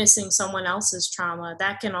witnessing someone else's trauma.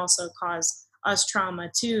 That can also cause us trauma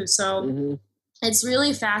too. So Mhm. it's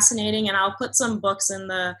really fascinating, and I'll put some books in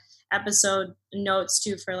the episode notes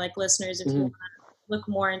too for like listeners if you want Mhm. to look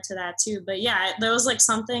more into that too. But yeah, there was like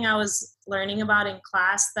something I was learning about in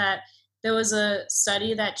class, that there was a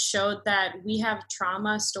study that showed that we have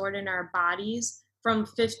trauma stored in our bodies from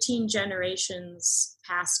 15 generations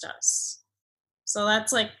past us. So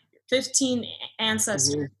that's like 15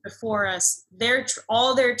 ancestors Mhm. before us.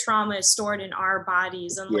 All their trauma is stored in our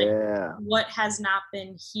bodies, and like Yeah. what has not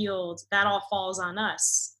been healed, that all falls on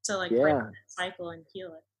us to like break Yeah. that cycle and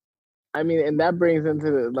heal it. I mean, and that brings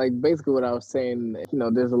into like basically what I was saying.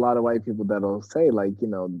 There's a lot of white people that'll say like,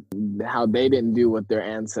 how they didn't do what their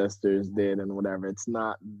ancestors did and whatever. It's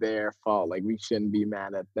not their fault. Like we shouldn't be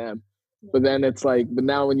mad at them. Yeah. But then it's like, but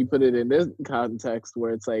now when you put it in this context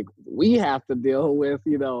where it's like we have to deal with,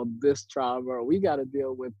 this trauma, or we got to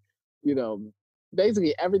deal with, you know,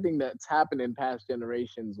 basically everything that's happened in past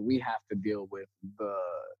generations, we have to deal with the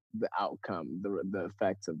the outcome, the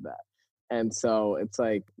effects of that. And so it's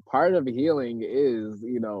like part of healing is,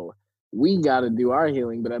 we got to do our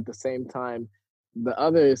healing, but at the same time, the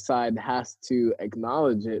other side has to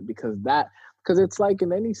acknowledge it because that, because it's like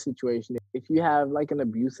in any situation, if you have like an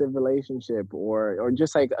abusive relationship or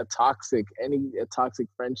just like a toxic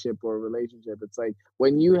friendship or relationship, it's like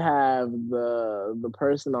when you have the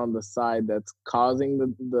person on the side that's causing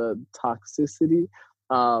the toxicity,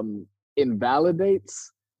 um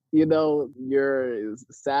invalidates, your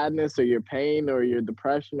sadness or your pain or your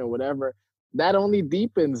depression or whatever. That only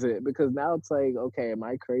deepens it, because now it's like, okay, am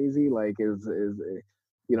I crazy? Like, is am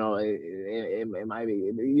I,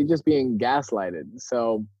 you're just being gaslighted.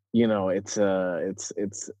 So, it's the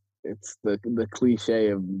cliche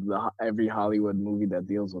of every Hollywood movie that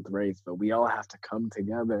deals with race, but we all have to come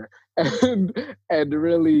together and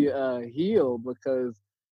really heal, because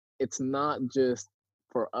it's not just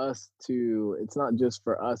it's not just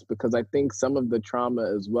for us, because I think some of the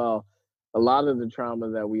trauma as well, a lot of the trauma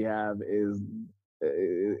that we have is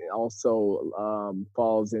also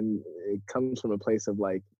falls in, it comes from a place of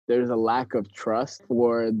like, there's a lack of trust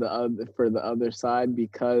for the other side,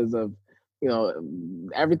 because of,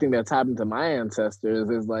 everything that's happened to my ancestors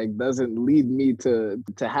is like, doesn't lead me to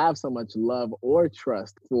have so much love or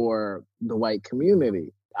trust for the white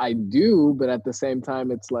community. I do, but at the same time,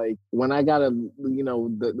 it's like when I gotta,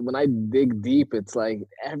 when I dig deep, it's like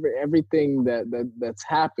everything that's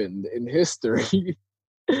happened in history.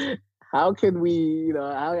 How can we,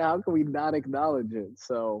 how can we not acknowledge it?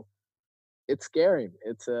 So it's scary.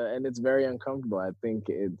 And it's very uncomfortable. I think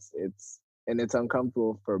it's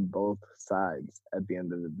uncomfortable for both sides at the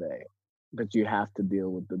end of the day. But you have to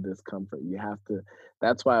deal with the discomfort. You have to.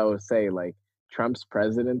 That's why I would say, like, Trump's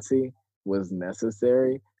presidency was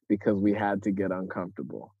necessary, because we had to get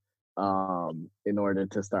uncomfortable in order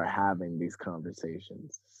to start having these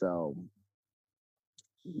conversations. So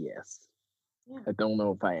yes. Yeah. I don't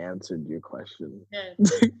know if I answered your question.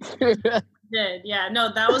 Did. Yeah,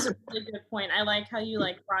 no, that was a really good point. I like how you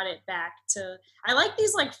like brought it back to, I like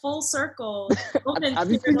these like full circle I've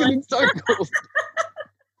been thinking in circles.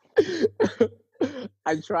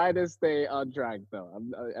 I try to stay on track though.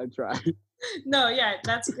 I try. No, yeah,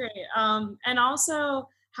 that's great. And also,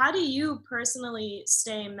 how do you personally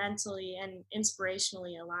stay mentally and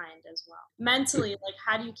inspirationally aligned as well? Mentally, like,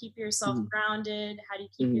 how do you keep yourself Mhm. grounded? How do you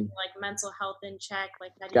keep your Mhm. like mental health in check?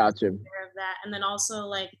 Like, how do you Gotcha. take care of that? And then also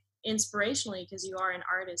like inspirationally, because you are an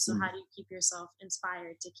artist, so Mhm. how do you keep yourself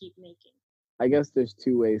inspired to keep making? I guess there's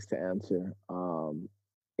two ways to answer.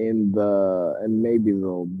 In the and maybe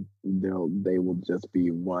they will just be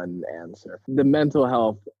one answer. The mental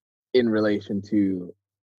health in relation to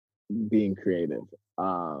being creative,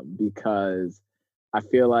 because I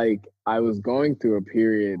feel like I was going through a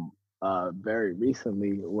period very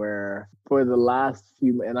recently where, for the last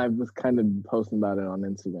few, and I was kind of posting about it on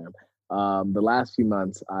Instagram. The last few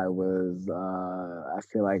months, I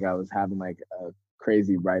feel like I was having like a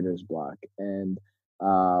crazy writer's block, and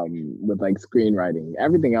with like screenwriting,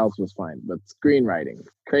 everything else was fine, but screenwriting,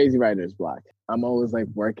 crazy writer's block. I'm always like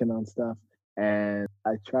working on stuff, and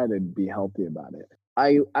I try to be healthy about it.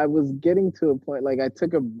 I was getting to a point, like, I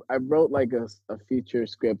wrote like a feature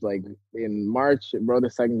script like in March, wrote a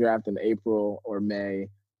second draft in April or May,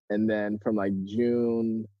 and then from like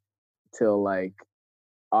June till like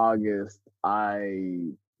August, I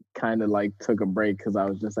kind of like took a break because I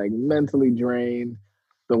was just like mentally drained.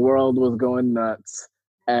 The world was going nuts.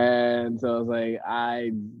 And so I was like,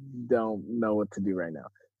 I don't know what to do right now.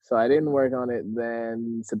 So I didn't work on it.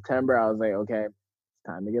 Then September, I was like, okay, it's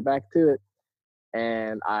time to get back to it,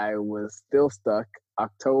 and I was still stuck.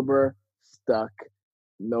 October, stuck.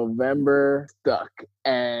 November, stuck.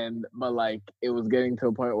 But like, it was getting to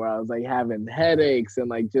a point where I was like having headaches and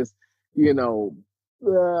like just, you know,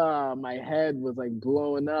 my head was like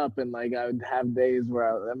blowing up, and like I would have days where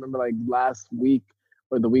I remember like last week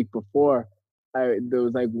or the week before, there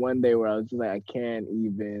was like one day where I was just like, I can't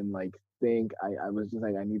even like think. I was just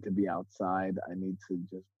like, I need to be outside. I need to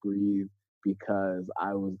just breathe, because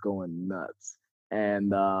I was going nuts.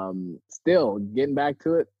 And still getting back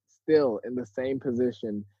to it, still in the same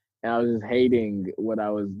position, and I was just hating what I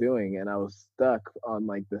was doing, and I was stuck on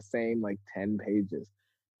like the same like 10 pages.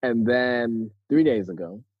 And then 3 days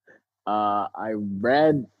ago, I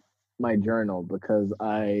read my journal, because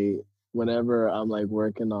whenever I'm like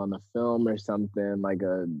working on a film or something like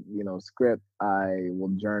a script, I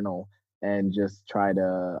will journal and just try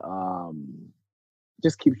to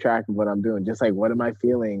just keep track of what I'm doing. Just like, what am I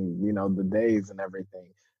feeling, the days and everything.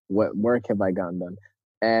 What work have I gotten done?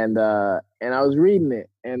 And I was reading it,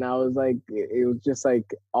 and I was like, it was just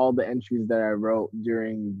like all the entries that I wrote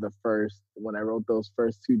during when I wrote those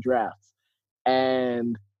first two drafts.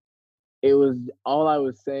 And it was all I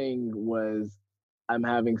was saying was, I'm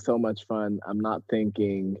having so much fun. I'm not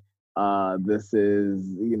thinking. This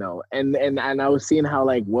is, and I was seeing how,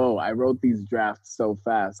 like, whoa, I wrote these drafts so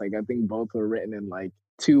fast. Like, I think both were written in like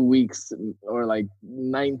 2 weeks, or like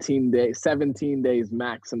 19 days, 17 days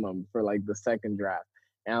maximum for like the second draft.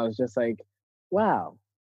 And I was just like, wow,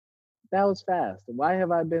 that was fast. Why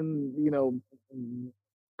have I been,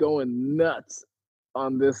 going nuts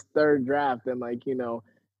on this third draft? And, like,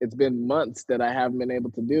 it's been months that I haven't been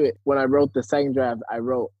able to do it. When I wrote the second draft, I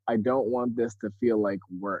wrote, I don't want this to feel like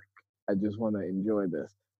work. I just want to enjoy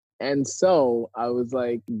this. And so I was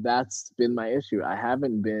like, that's been my issue. I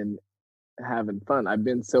haven't been having fun. I've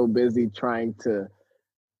been so busy trying to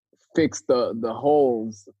fix the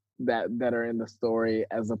holes that are in the story,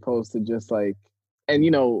 as opposed to just like, and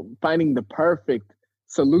finding the perfect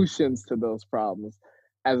solutions to those problems,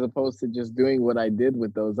 as opposed to just doing what I did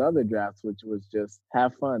with those other drafts, which was just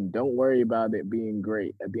have fun, don't worry about it being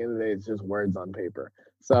great. At the end of the day, it's just words on paper.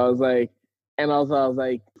 So I was like, and also I was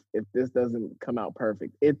like, if this doesn't come out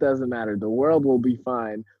perfect, it doesn't matter, the world will be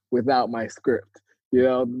fine without my script.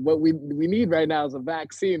 What we need right now is a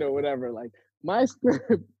vaccine or whatever. Like, my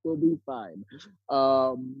script will be fine.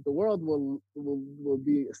 The world will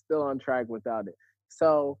be still on track without it.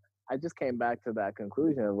 So I just came back to that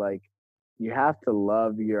conclusion of like, you have to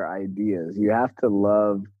love your ideas. You have to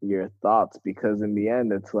love your thoughts, because in the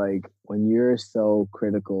end, it's like when you're so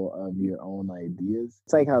critical of your own ideas,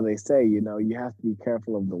 it's like how they say, you have to be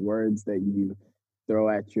careful of the words that you throw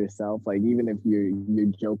at yourself. Like, even if you're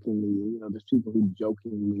jokingly, there's people who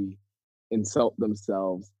jokingly insult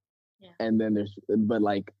themselves, Yeah. and then but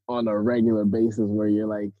like on a regular basis, where you're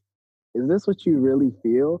like, is this what you really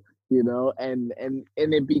feel? And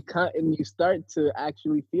it become, and you start to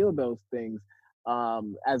actually feel those things,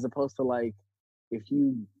 as opposed to like, if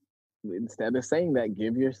you, instead of saying that,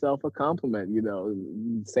 give yourself a compliment,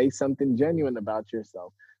 say something genuine about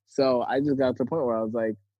yourself. So I just got to the point where I was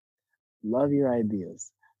like, love your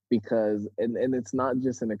ideas, because, and it's not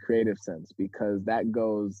just in a creative sense, because that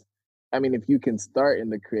goes, I mean, if you can start in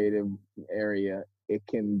the creative area, it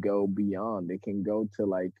can go beyond. It can go to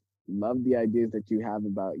like, love the ideas that you have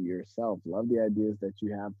about yourself, love the ideas that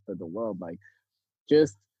you have for the world. Like,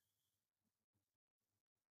 just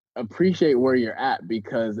appreciate where you're at,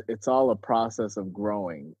 because it's all a process of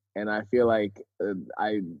growing. And I feel like,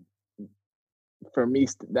 I for me,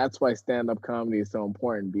 that's why stand-up comedy is so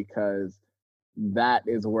important, because that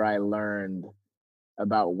is where I learned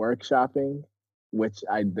about workshopping, which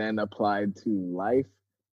I then applied to life,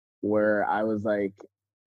 where I was like,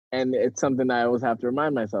 and it's something I always have to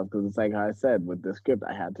remind myself, because it's like how I said with the script,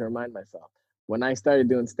 I had to remind myself. When I started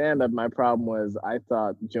doing stand up, my problem was I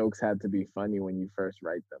thought jokes had to be funny when you first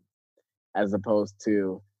write them, as opposed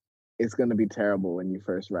to, it's going to be terrible when you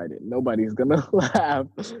first write it. Nobody's going to laugh.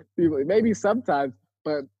 People, maybe sometimes,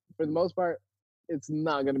 but for the most part, it's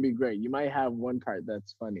not going to be great. You might have one part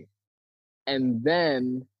that's funny. And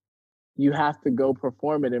then you have to go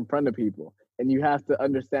perform it in front of people, and you have to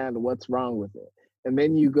understand what's wrong with it. And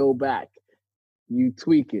then you go back, you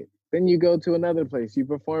tweak it. Then you go to another place, you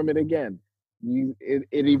perform it again.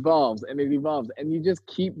 It evolves and it evolves. And you just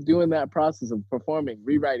keep doing that process of performing,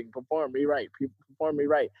 rewriting, perform, rewrite, perform,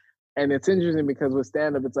 rewrite. And it's interesting because with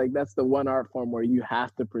stand-up, it's like that's the one art form where you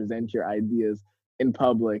have to present your ideas in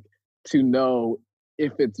public to know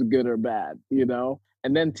if it's good or bad.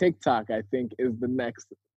 And then TikTok, I think, is the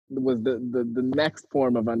next was the next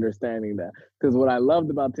form of understanding that. Because what I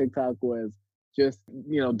loved about TikTok was just,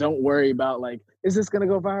 don't worry about like, is this gonna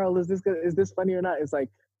go viral? Is this funny or not? It's like,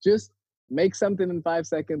 just make something in 5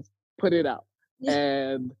 seconds, put it out.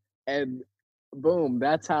 Yeah. And boom,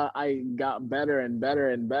 that's how I got better and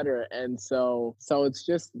better and better. And so it's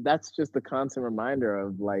just, that's just a constant reminder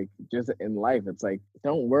of like, just in life, it's like,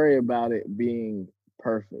 don't worry about it being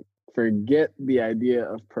perfect. Forget the idea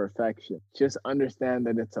of perfection. Just understand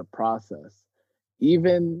that it's a process.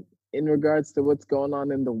 Even in regards to what's going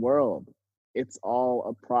on in the world, it's all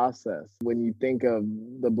a process. When you think of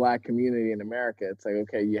the Black community in America, it's like,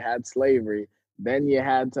 okay, you had slavery, then you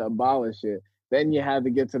had to abolish it, then you had to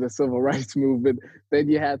get to the civil rights movement, then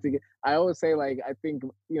you had to get, I always say, like, I think,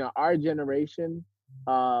 our generation,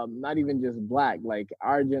 not even just Black, like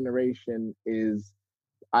our generation is,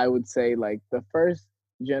 I would say, like the first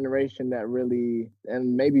generation that really,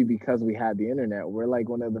 and maybe because we had the internet, we're like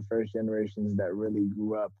one of the first generations that really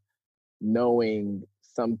grew up knowing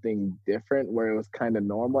something different, where it was kind of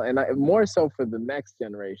normal. And more so for the next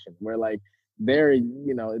generation, where like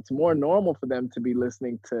it's more normal for them to be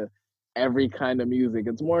listening to every kind of music.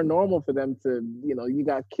 It's more normal for them to, you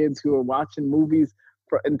got kids who are watching movies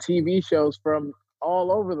and TV shows from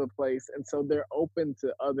all over the place. And so they're open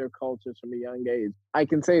to other cultures from a young age. I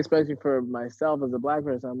can say, especially for myself as a Black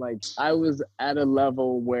person, I'm like, I was at a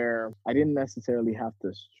level where I didn't necessarily have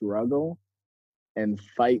to struggle and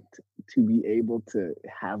fight to be able to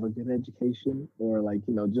have a good education, or like,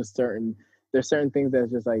 just there's certain things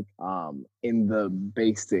that's just like in the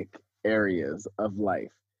basic areas of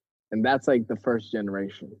life. And that's like the first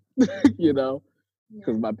generation, because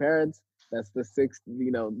my parents, that's the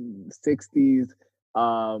 60s.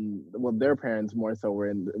 Well, their parents more so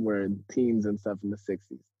were teens and stuff in the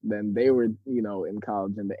 60s. Then they were, in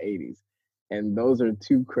college in the 80s. And those are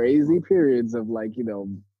two crazy periods of like,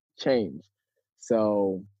 change.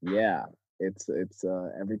 So yeah, it's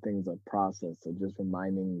everything's a process. So just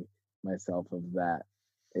reminding myself of that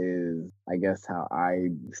is, I guess, how I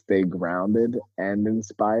stay grounded and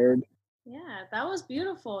inspired. Yeah, that was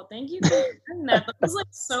beautiful. Thank you for sharing that. There was like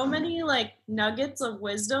so many like nuggets of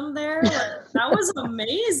wisdom there. Like, that was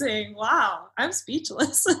amazing. Wow, I'm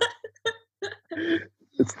speechless.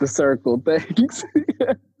 It's the circle. Thanks.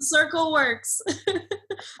 The circle works.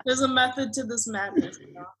 There's a method to this madness.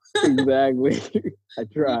 Exactly. I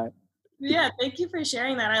try. Yeah, thank you for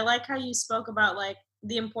sharing that. I like how you spoke about like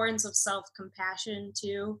the importance of self-compassion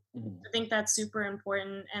too. I think that's super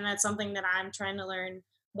important, and that's something that I'm trying to learn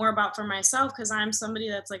more about for myself, because I'm somebody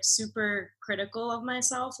that's like super critical of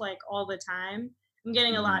myself like all the time. I'm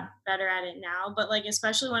getting a lot better at it now, but like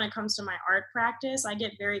especially when it comes to my art practice, I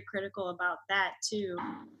get very critical about that too.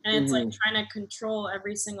 And it's like trying to control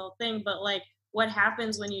every single thing, but like what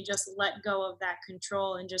happens when you just let go of that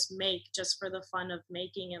control and just make just for the fun of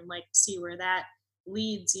making, and like see where that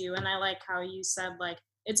leads you. And I like how you said like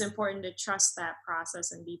it's important to trust that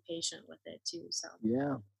process and be patient with it too. So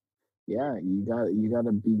yeah, you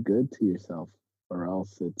gotta be good to yourself, or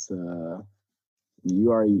else it's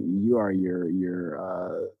you are you are your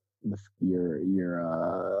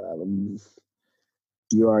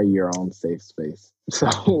own safe space.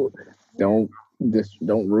 So don't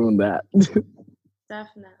ruin that.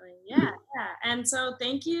 Definitely. Yeah. And so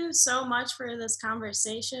thank you so much for this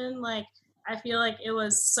conversation. Like, I feel like it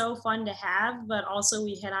was so fun to have, but also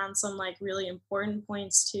we hit on some like really important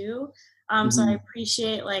points too. So I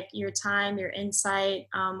appreciate like your time, your insight,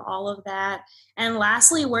 all of that. And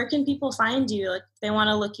lastly, where can people find you? Like, if they want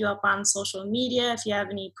to look you up on social media, if you have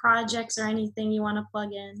any projects or anything you want to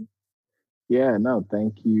plug in. Yeah, no,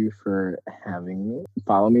 thank you for having me.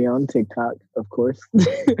 Follow me on TikTok, of course,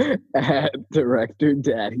 at Director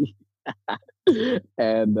Daddy.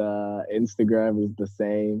 And Instagram is the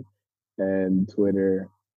same. And Twitter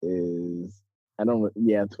is,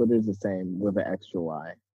 Twitter's the same with an extra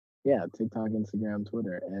Y. Yeah, TikTok, Instagram,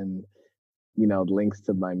 Twitter. And, links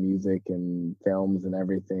to my music and films and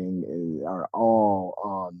everything are all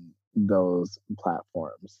on those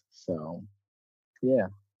platforms. So, yeah.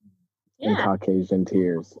 And Caucasian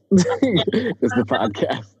Tears is the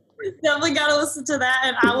podcast. Definitely got to listen to that.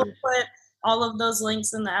 And I will put all of those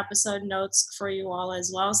links in the episode notes for you all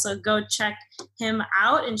as well. So go check him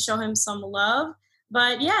out and show him some love.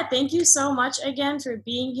 But yeah, thank you so much again for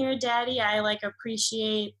being here, Daddy. I like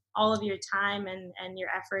appreciate all of your time and your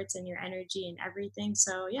efforts and your energy and everything.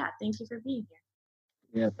 So yeah, thank you for being here.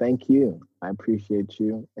 Yeah, thank you. I appreciate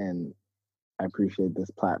you, and I appreciate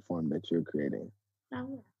this platform that you're creating.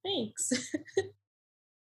 Oh, thanks.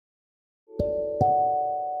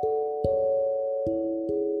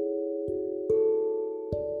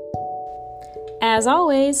 As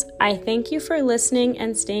always, I thank you for listening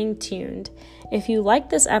and staying tuned. If you like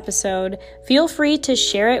this episode, feel free to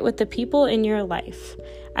share it with the people in your life.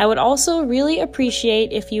 I would also really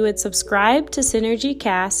appreciate if you would subscribe to Synergy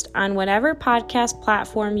Cast on whatever podcast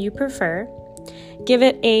platform you prefer. Give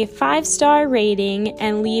it a 5-star rating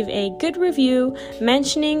and leave a good review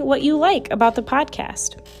mentioning what you like about the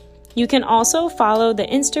podcast. You can also follow the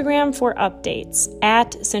Instagram for updates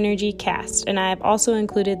at SynergyCast, and I have also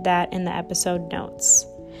included that in the episode notes.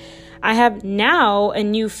 I have now a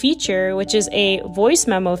new feature, which is a voice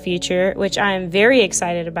memo feature, which I am very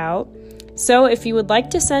excited about. So if you would like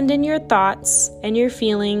to send in your thoughts and your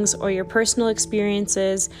feelings or your personal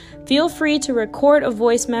experiences, feel free to record a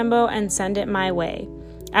voice memo and send it my way.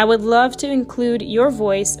 I would love to include your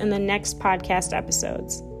voice in the next podcast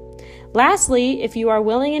episodes. Lastly, if you are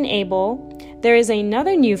willing and able, there is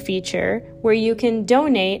another new feature where you can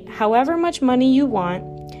donate however much money you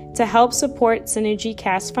want to help support Synergy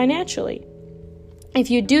Cast financially. If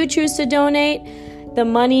you do choose to donate, the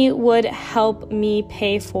money would help me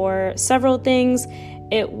pay for several things.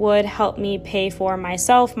 It would help me pay for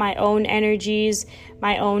myself, my own energies,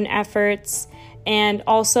 my own efforts, And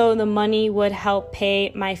also the money would help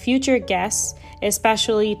pay my future guests,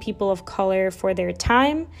 especially people of color, for their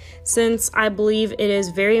time, since I believe it is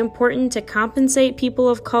very important to compensate people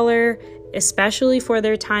of color, especially for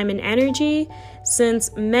their time and energy,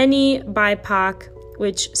 since many BIPOC,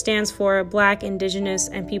 which stands for Black, Indigenous,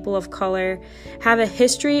 and People of Color, have a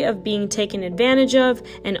history of being taken advantage of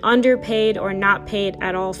and underpaid or not paid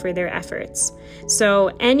at all for their efforts. So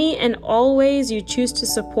any and all ways you choose to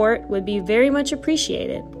support would be very much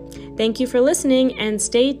appreciated. Thank you for listening, and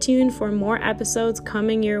stay tuned for more episodes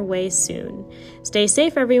coming your way soon. Stay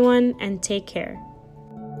safe, everyone, and take care.